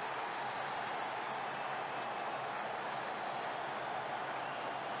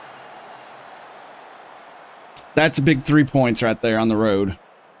 That's a big 3 points right there on the road.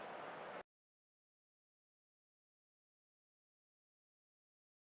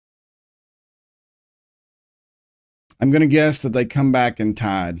 I'm going to guess that they come back and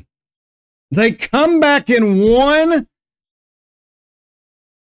tied. They come back and won?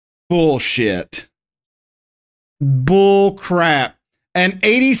 Bullshit. Bull crap. An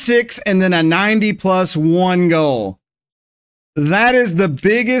 86 and then a 90 plus 1 goal. That is the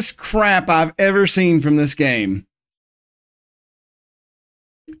biggest crap I've ever seen from this game.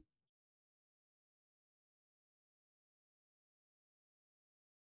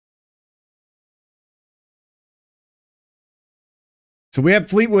 So we have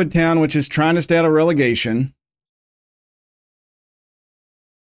Fleetwood Town, which is trying to stay out of relegation.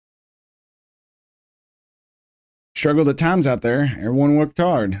 Struggled at times out there. Everyone worked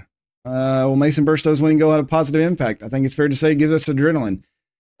hard. Well, Mason Burstow's winning goal had a positive impact. I think it's fair to say it gives us adrenaline.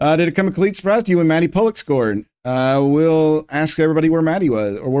 Did it come a complete surprise to you when Matty Pollock scored? We'll ask everybody where Matty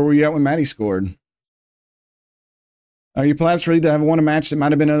was, or where were you at when Matty scored? Are you perhaps ready to have won a match that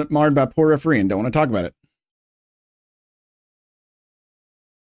might have been marred by poor refereeing? Don't want to talk about it.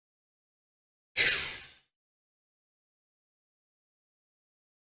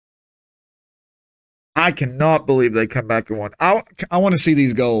 I cannot believe they come back and won. I want to see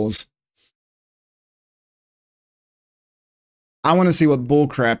these goals. I want to see what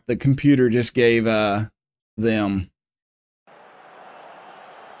bullcrap the computer just gave them.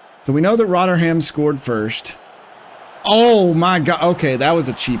 So we know that Rotherham scored first. Oh my God. Okay, that was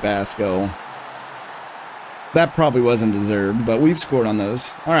a cheap ass goal. That probably wasn't deserved, but we've scored on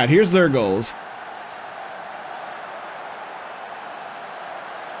those. All right, here's their goals.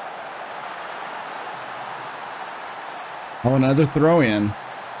 Oh, another throw in.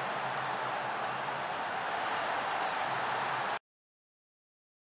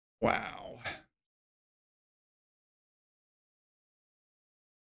 Wow.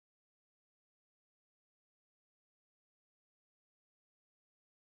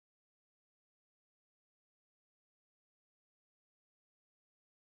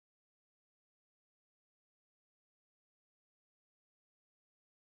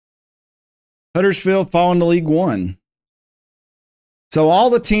 Huddersfield falling to League One. So all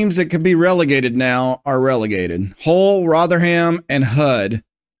the teams that could be relegated now are relegated. Hull, Rotherham, and Hud.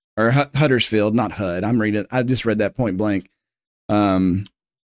 Or Huddersfield, not Hud. I just read that point blank.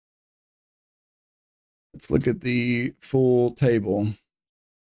 Let's look at the full table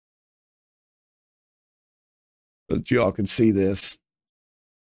so that you all can see this.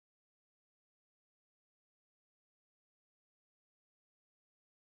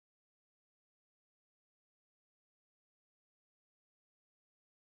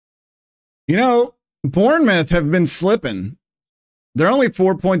 You know, Bournemouth have been slipping. They're only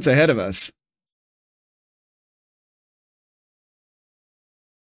 4 points ahead of us.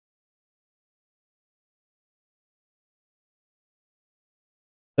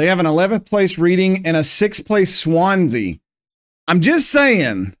 They have an 11th place Reading and a 6th place Swansea. I'm just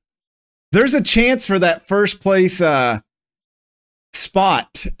saying, there's a chance for that first place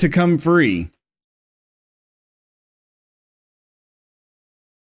spot to come free.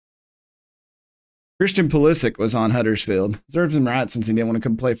 Christian Pulisic was on Huddersfield. Serves him right since he didn't want to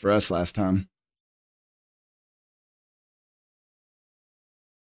come play for us last time.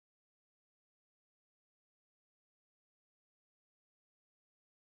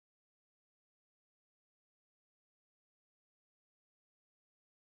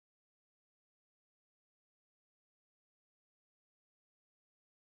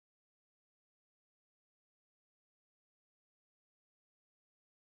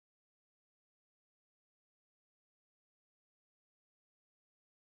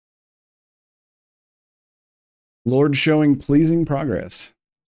 Lord showing pleasing progress.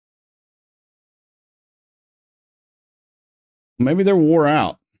 Maybe they're wore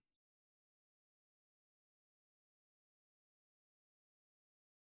out.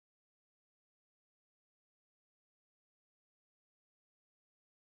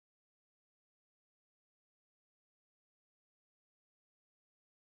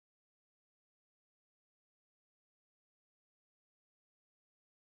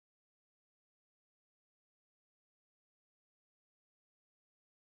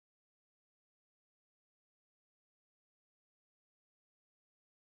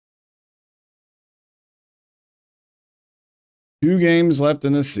 Two games left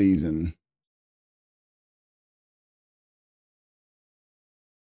in the season.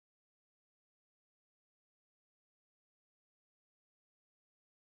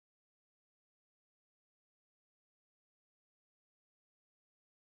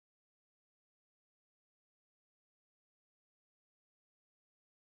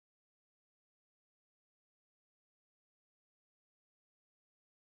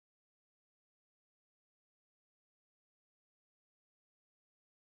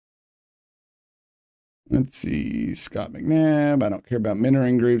 Let's see, Scott McNabb. I don't care about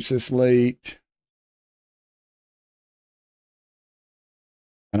mentoring groups this late.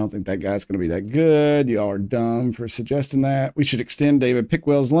 I don't think that guy's going to be that good. Y'all are dumb for suggesting that. We should extend David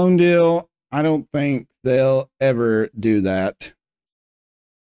Pickwell's loan deal. I don't think they'll ever do that.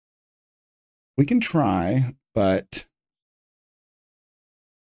 We can try, but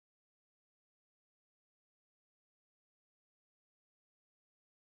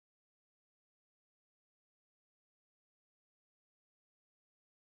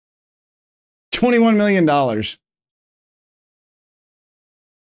 $21 million. All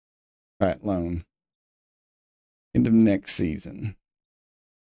right, loan. End of next season.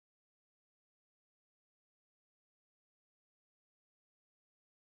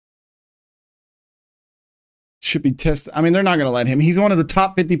 Should be tested. I mean, they're not going to let him. He's one of the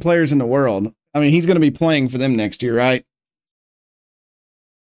top 50 players in the world. I mean, he's going to be playing for them next year, right?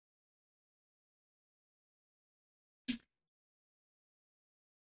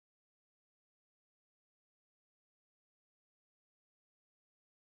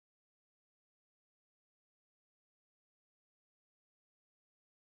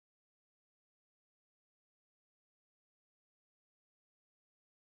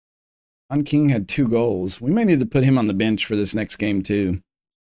 On King had 2 goals. We may need to put him on the bench for this next game, too.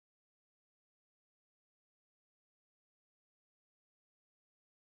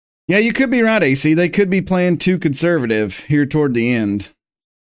 Yeah, you could be right, AC. They could be playing too conservative here toward the end.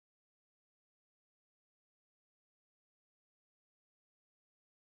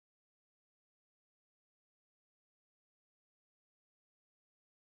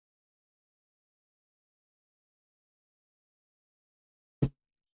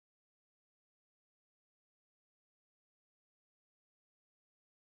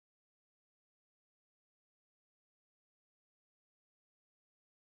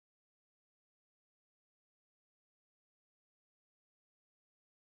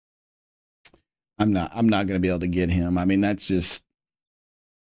 I'm not going to be able to get him. I mean, that's just,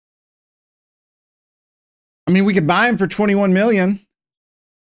 I mean, we could buy him for 21 million.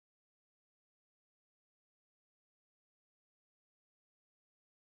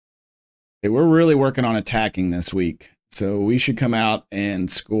 Okay, we're really working on attacking this week, so we should come out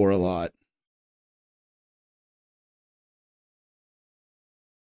and score a lot.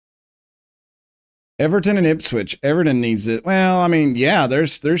 Everton and Ipswich. Everton needs it. Well, I mean, yeah,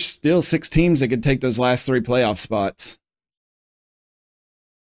 there's still 6 teams that could take those last 3 playoff spots.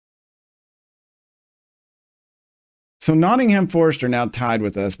 So Nottingham Forest are now tied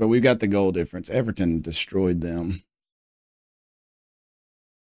with us, but we've got the goal difference. Everton destroyed them.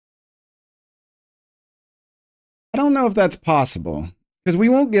 I don't know if that's possible because we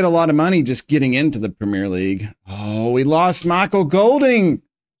won't get a lot of money just getting into the Premier League. Oh, we lost Michael Golding.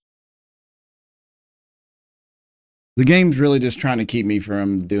 The game's really just trying to keep me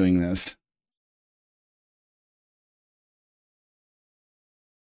from doing this.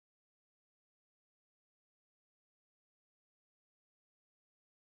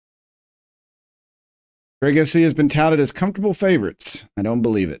 Greg FC has been touted as comfortable favorites. I don't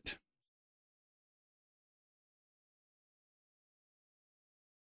believe it.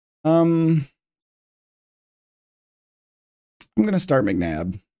 I'm going to start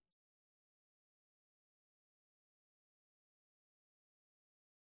McNabb.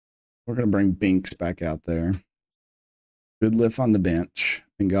 We're going to bring Binks back out there. Good lift on the bench.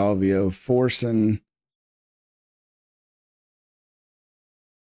 Bengalvio, Forson.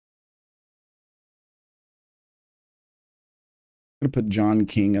 I'm going to put John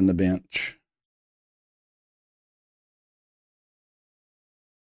King on the bench.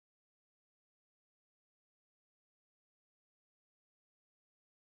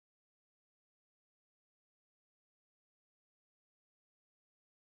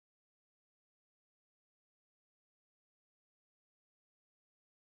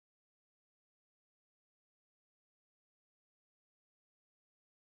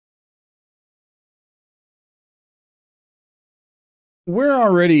 We're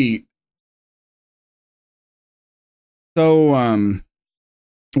already so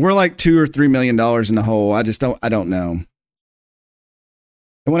we're like $2 or $3 million in the hole. I don't know.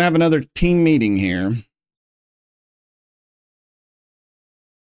 I want to have another team meeting here.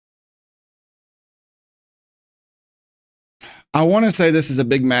 I want to say this is a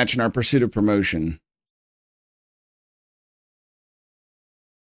big match in our pursuit of promotion.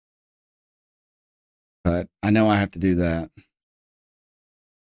 But I know I have to do that.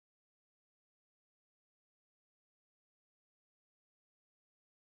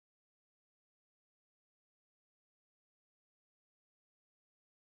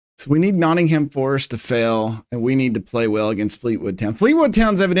 So we need Nottingham Forest to fail, and we need to play well against Fleetwood Town. Fleetwood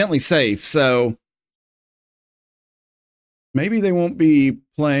Town's evidently safe, so maybe they won't be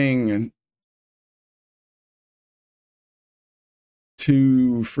playing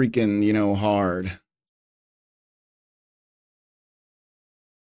too freaking, hard.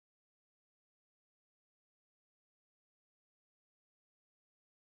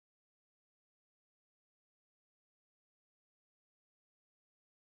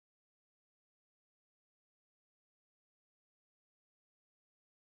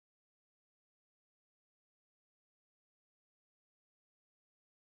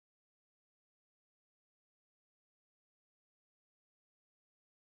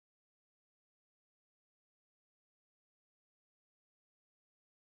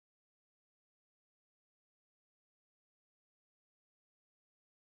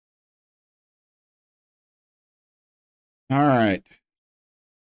 All right.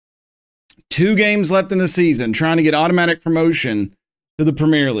 2 games left in the season, trying to get automatic promotion to the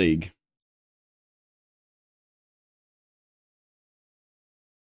Premier League.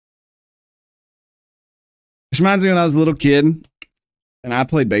 This reminds me when I was a little kid and I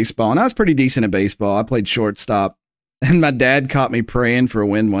played baseball, and I was pretty decent at baseball. I played shortstop, and my dad caught me praying for a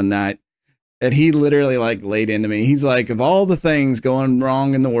win one night. And he literally laid into me. He's like, of all the things going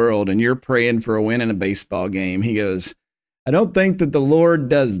wrong in the world and you're praying for a win in a baseball game, he goes, I don't think that the Lord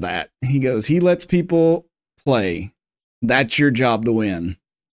does that. He goes, he lets people play. That's your job to win.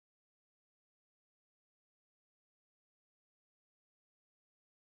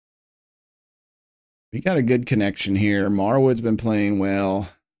 We got a good connection here. Marwood's been playing well.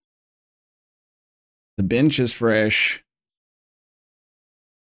 The bench is fresh.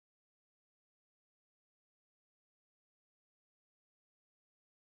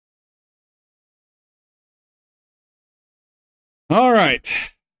 All right.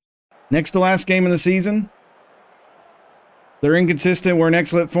 Next to last game of the season. They're inconsistent. We're in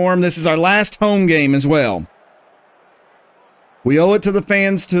excellent form. This is our last home game as well. We owe it to the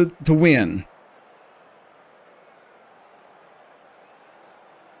fans to win.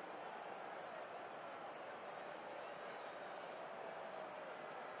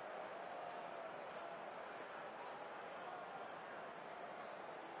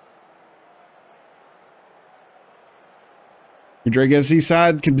 Your Drake FC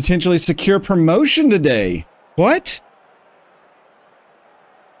side can potentially secure promotion today. What?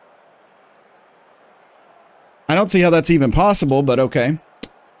 I don't see how that's even possible, but okay.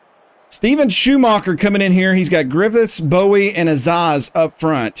 Steven Schumacher coming in here. He's got Griffiths, Bowie, and Azaz up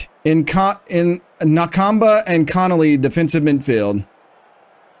front. In Nakamba and Connolly, defensive midfield.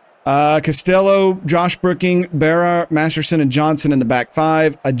 Costello, Josh Brooking, Barra, Masterson, and Johnson in the back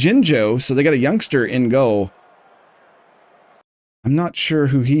five. Ajinjo, so they got a youngster in goal. I'm not sure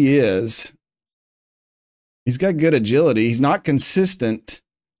who he is. He's got good agility. He's not consistent.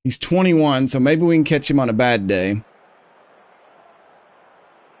 He's 21, so maybe we can catch him on a bad day.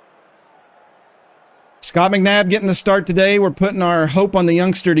 Scott McNabb getting the start today. We're putting our hope on the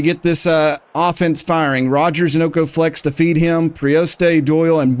youngster to get this offense firing. Rogers and Oko flex to feed him. Prioste,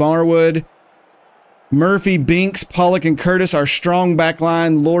 Doyle, and Barwood. Murphy, Binks, Pollock, and Curtis, our strong back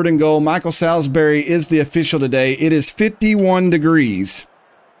line. Lord and goal. Michael Salisbury is the official today. It is 51 degrees.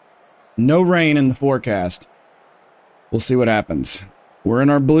 No rain in the forecast. We'll see what happens. We're in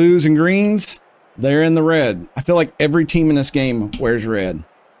our blues and greens. They're in the red. I feel like every team in this game wears red.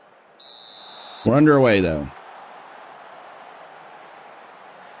 We're underway, though.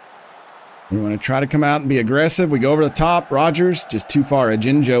 We want to try to come out and be aggressive. We go over the top. Rogers, just too far.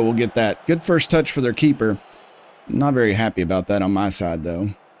 Ajinjo will get that. Good first touch for their keeper. Not very happy about that on my side,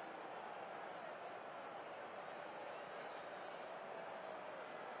 though.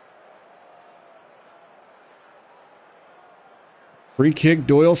 Free kick.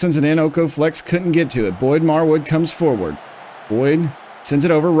 Doyle sends it in. Oko flex couldn't get to it. Boyd Marwood comes forward. Boyd sends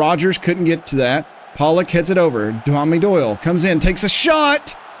it over. Rogers couldn't get to that. Pollock heads it over. Tommy Doyle comes in, takes a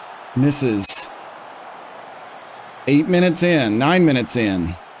shot. Misses. 8 minutes in. 9 minutes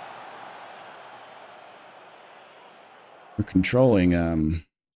in. We're controlling. I'm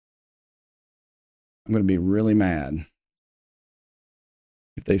going to be really mad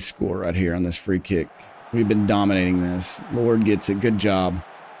if they score right here on this free kick. We've been dominating this. Lord gets it. Good job.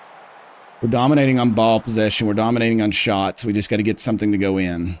 We're dominating on ball possession. We're dominating on shots. We just got to get something to go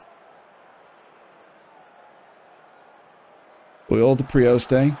in. Doyle to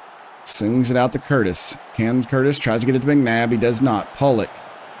Prioste. Swings it out to Curtis. Cam Curtis tries to get it to McNabb. He does not. Pollock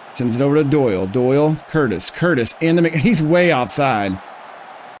sends it over to Doyle. Doyle, Curtis. Curtis in the... He's way offside.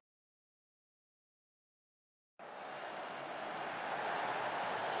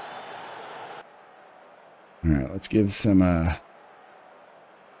 All right, let's give some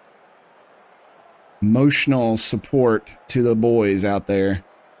emotional support to the boys out there.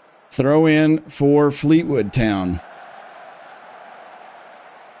 Throw in for Fleetwood Town.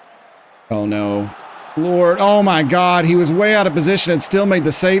 Oh, no. Lord. Oh, my God. He was way out of position and still made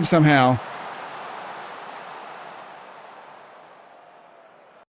the save somehow.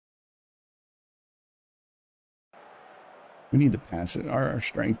 We need to pass it. Our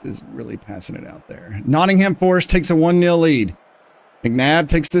strength is really passing it out there. Nottingham Forest takes a 1-0 lead. McNabb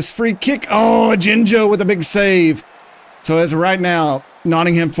takes this free kick. Oh, Jinjo with a big save. So as of right now,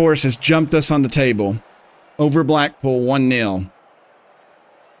 Nottingham Forest has jumped us on the table. Over Blackpool, 1-0.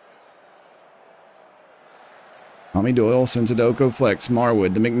 Tommy Doyle sends it to Oko Flex.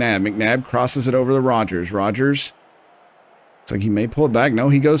 Marwood to McNabb. McNabb crosses it over to Rogers. Rogers, looks like he may pull it back. No,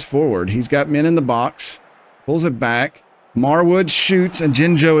 he goes forward. He's got men in the box. Pulls it back. Marwood shoots, and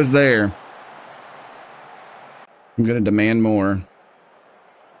Jinjo is there. I'm going to demand more.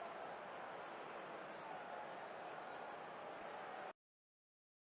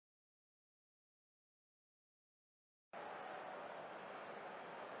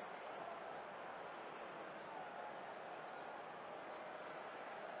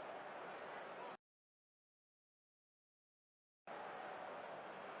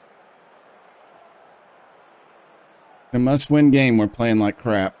 A must-win game. We're playing like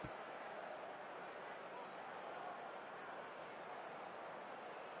crap.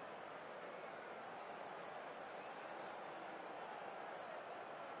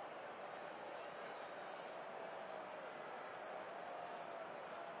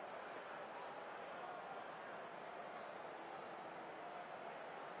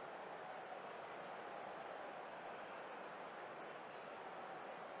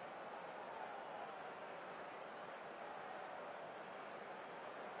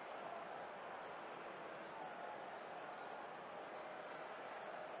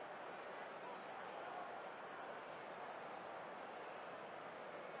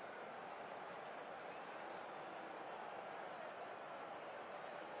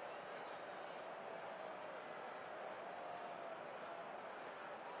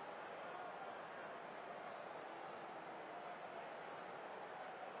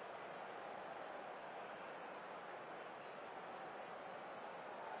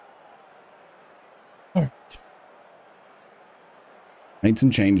 Made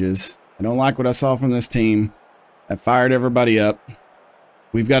some changes. I don't like what I saw from this team. I fired everybody up.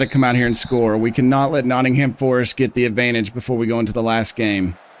 We've got to come out here and score. We cannot let Nottingham Forest get the advantage before we go into the last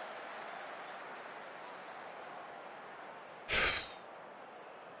game.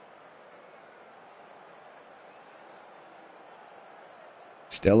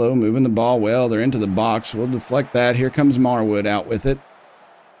 Stello moving the ball well. They're into the box. We'll deflect that. Here comes Marwood out with it.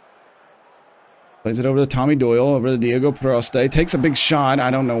 Plays it over to Tommy Doyle, over to Diego Proste. Takes a big shot. I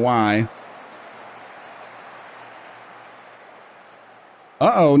don't know why.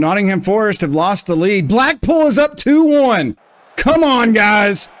 Uh-oh, Nottingham Forest have lost the lead. Blackpool is up 2-1. Come on,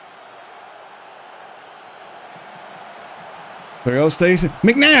 guys. Proste.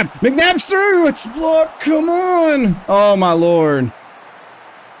 McNabb. McNabb's through. It's blocked. Come on. Oh, my Lord.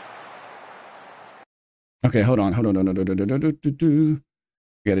 Okay, hold on. We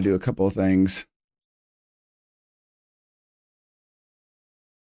got to do a couple of things.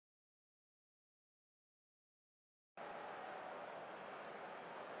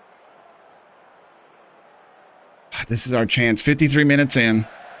 This is our chance. 53 minutes in.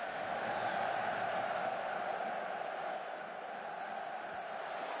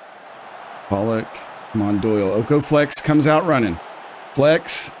 Pollock. Come on, Doyle. Oko Flex comes out running.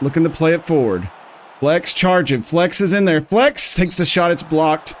 Flex looking to play it forward. Flex charging. Flex is in there. Flex takes the shot. It's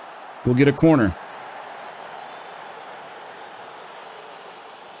blocked. We'll get a corner.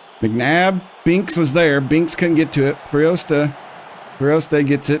 McNabb. Binks was there. Binks couldn't get to it. Proste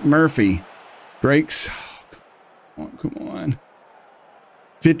gets it. Murphy. Breaks. Oh, come on.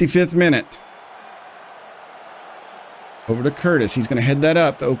 55th minute. Over to Curtis. He's going to head that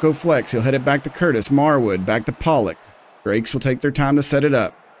up to Oko Flex. He'll head it back to Curtis. Marwood. Back to Pollock. Drakes will take their time to set it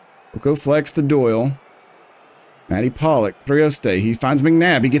up. Oko Flex to Doyle. Matty Pollock. Proste. He finds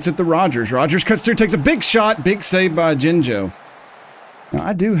McNabb. He gets it to Rogers. Rogers cuts through. Takes a big shot. Big save by Jinjo. Now,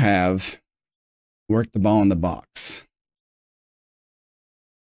 I do have worked the ball in the box.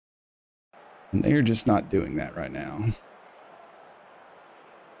 And they are just not doing that right now.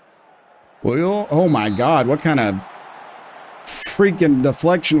 Well, oh my God, what kind of freaking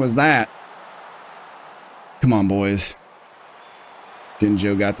deflection was that? Come on, boys.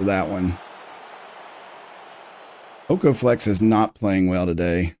 Jinjo got to that one. Oko Flex is not playing well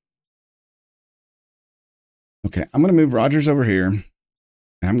today. Okay, I'm going to move Rogers over here. And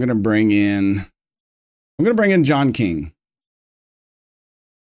I'm going to bring in John King.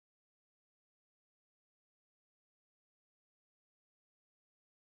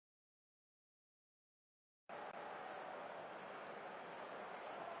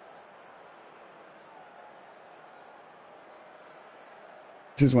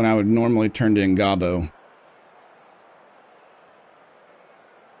 This is when I would normally turn to Ngabo.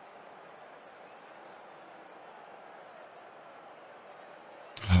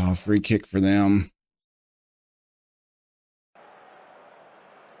 Oh, free kick for them.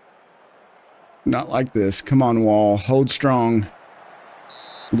 Not like this. Come on, Wall. Hold strong.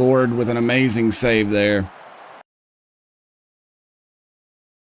 Lord with an amazing save there.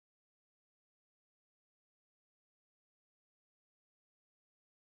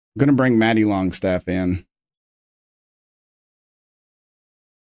 I'm going to bring Matty Longstaff in.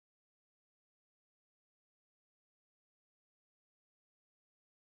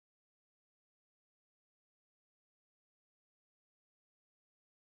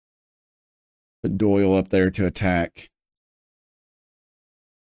 Put Doyle up there to attack.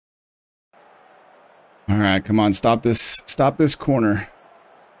 All right, come on, stop this corner.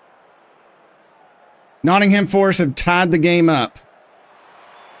 Nottingham Forest have tied the game up.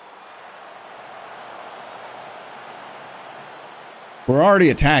 We're already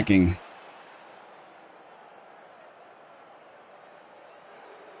attacking.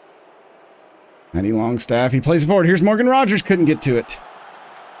 Matty Longstaff, he plays it forward. Here's Morgan Rogers, couldn't get to it.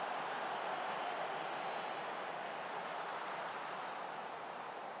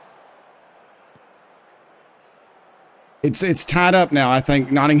 It's tied up now, I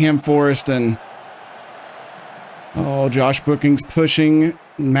think. Nottingham Forest and... Oh, Josh Brookings pushing.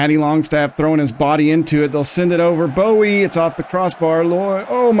 Matty Longstaff throwing his body into it. They'll send it over. Bowie, it's off the crossbar. Lord,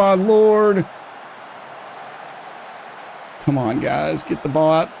 oh my Lord. Come on, guys. Get the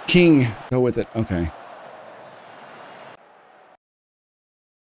ball out. King, go with it. Okay.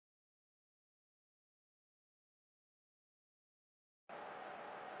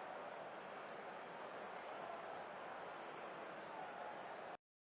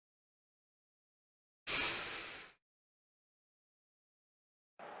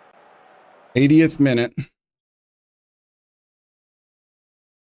 '80th minute.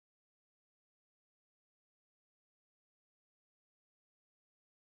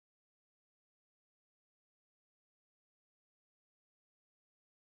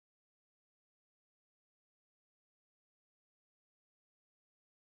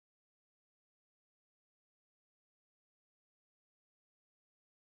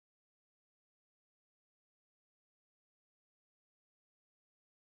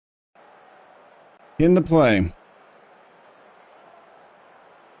 In the play.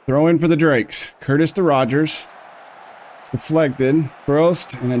 Throw in for the Drakes. Curtis to Rogers. It's deflected.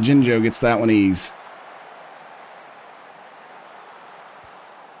 Prost and Ajinjo gets that one ease.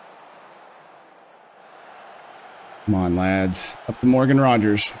 Come on, lads. Up to Morgan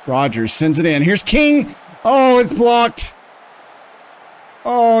Rogers. Rogers sends it in. Here's King. Oh, it's blocked.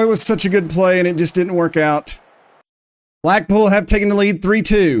 Oh, it was such a good play, and it just didn't work out. Blackpool have taken the lead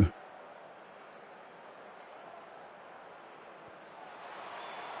 3-2.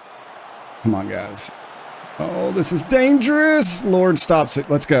 Come on, guys. Oh, this is dangerous. Lord stops it.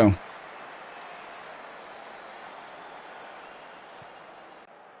 Let's go.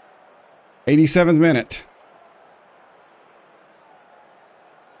 '87th minute.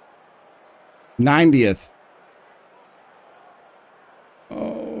 90th.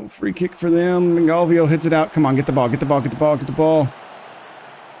 Oh, free kick for them. Galvio hits it out. Come on, get the ball, get the ball, get the ball, get the ball.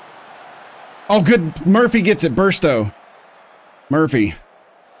 Oh, good. Murphy gets it. Burstow. Murphy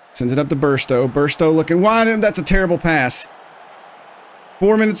sends it up to Burstow. Burstow looking wide, and that's a terrible pass.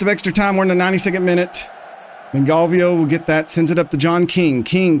 4 minutes of extra time. We're in the 92nd minute. And Galvio will get that, sends it up to John King.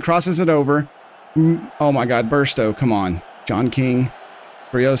 King crosses it over. Oh my God, Burstow, come on. John King,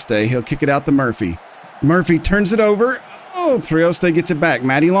 Prioste, he'll kick it out to Murphy. Murphy turns it over. Oh, Prioste gets it back.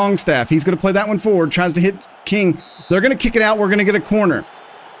 Matty Longstaff, he's going to play that one forward, tries to hit King. They're going to kick it out. We're going to get a corner.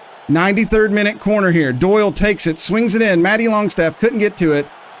 93rd minute corner here. Doyle takes it, swings it in. Matty Longstaff couldn't get to it.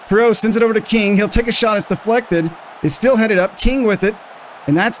 Perot sends it over to King. He'll take a shot. It's deflected. It's still headed up. King with it.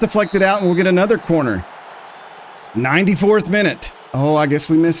 And that's deflected out, and we'll get another corner. 94th minute. Oh, I guess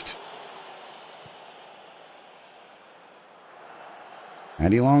we missed.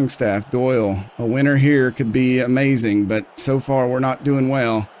 Matty Longstaff, Doyle. A winner here could be amazing, but so far we're not doing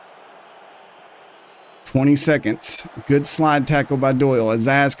well. 20 seconds. Good slide tackle by Doyle.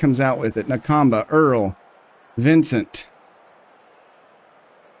 Azaz comes out with it. Nakamba, Earl, Vincent.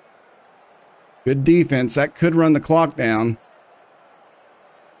 Good defense. That could run the clock down.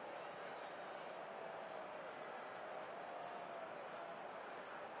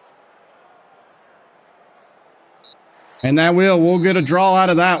 And that we'll get a draw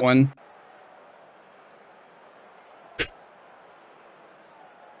out of that one.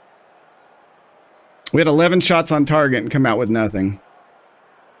 We had 11 shots on target and come out with nothing.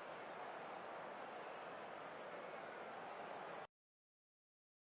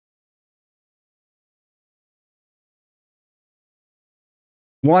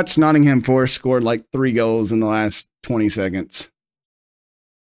 Watch Nottingham Forest scored like 3 goals in the last 20 seconds.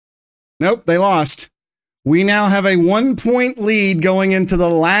 Nope, they lost. We now have a 1-point lead going into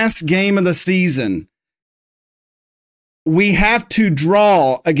the last game of the season. We have to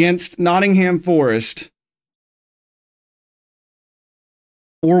draw against Nottingham Forest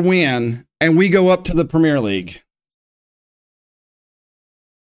or win, and we go up to the Premier League.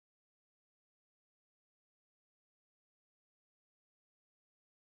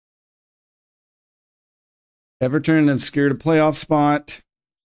 Everton have secured a playoff spot.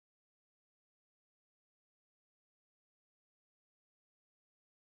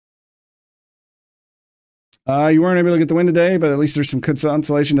 You weren't able to get the win today, but at least there's some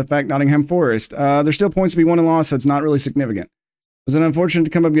consolation to the fact Nottingham Forest. There's still points to be won and lost, so it's not really significant. Was it unfortunate to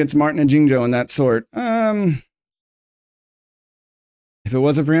come up against Martin and Jingjo and that sort? If it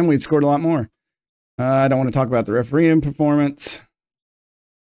wasn't for him, we'd scored a lot more. I don't want to talk about the refereeing performance.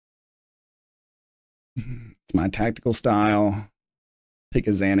 It's my tactical style. Pick a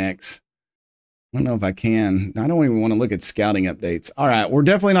Xanax. I don't know if I can. I don't even want to look at scouting updates. All right, we're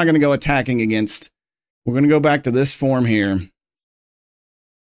definitely not going to go attacking against... We're going to go back to this form here.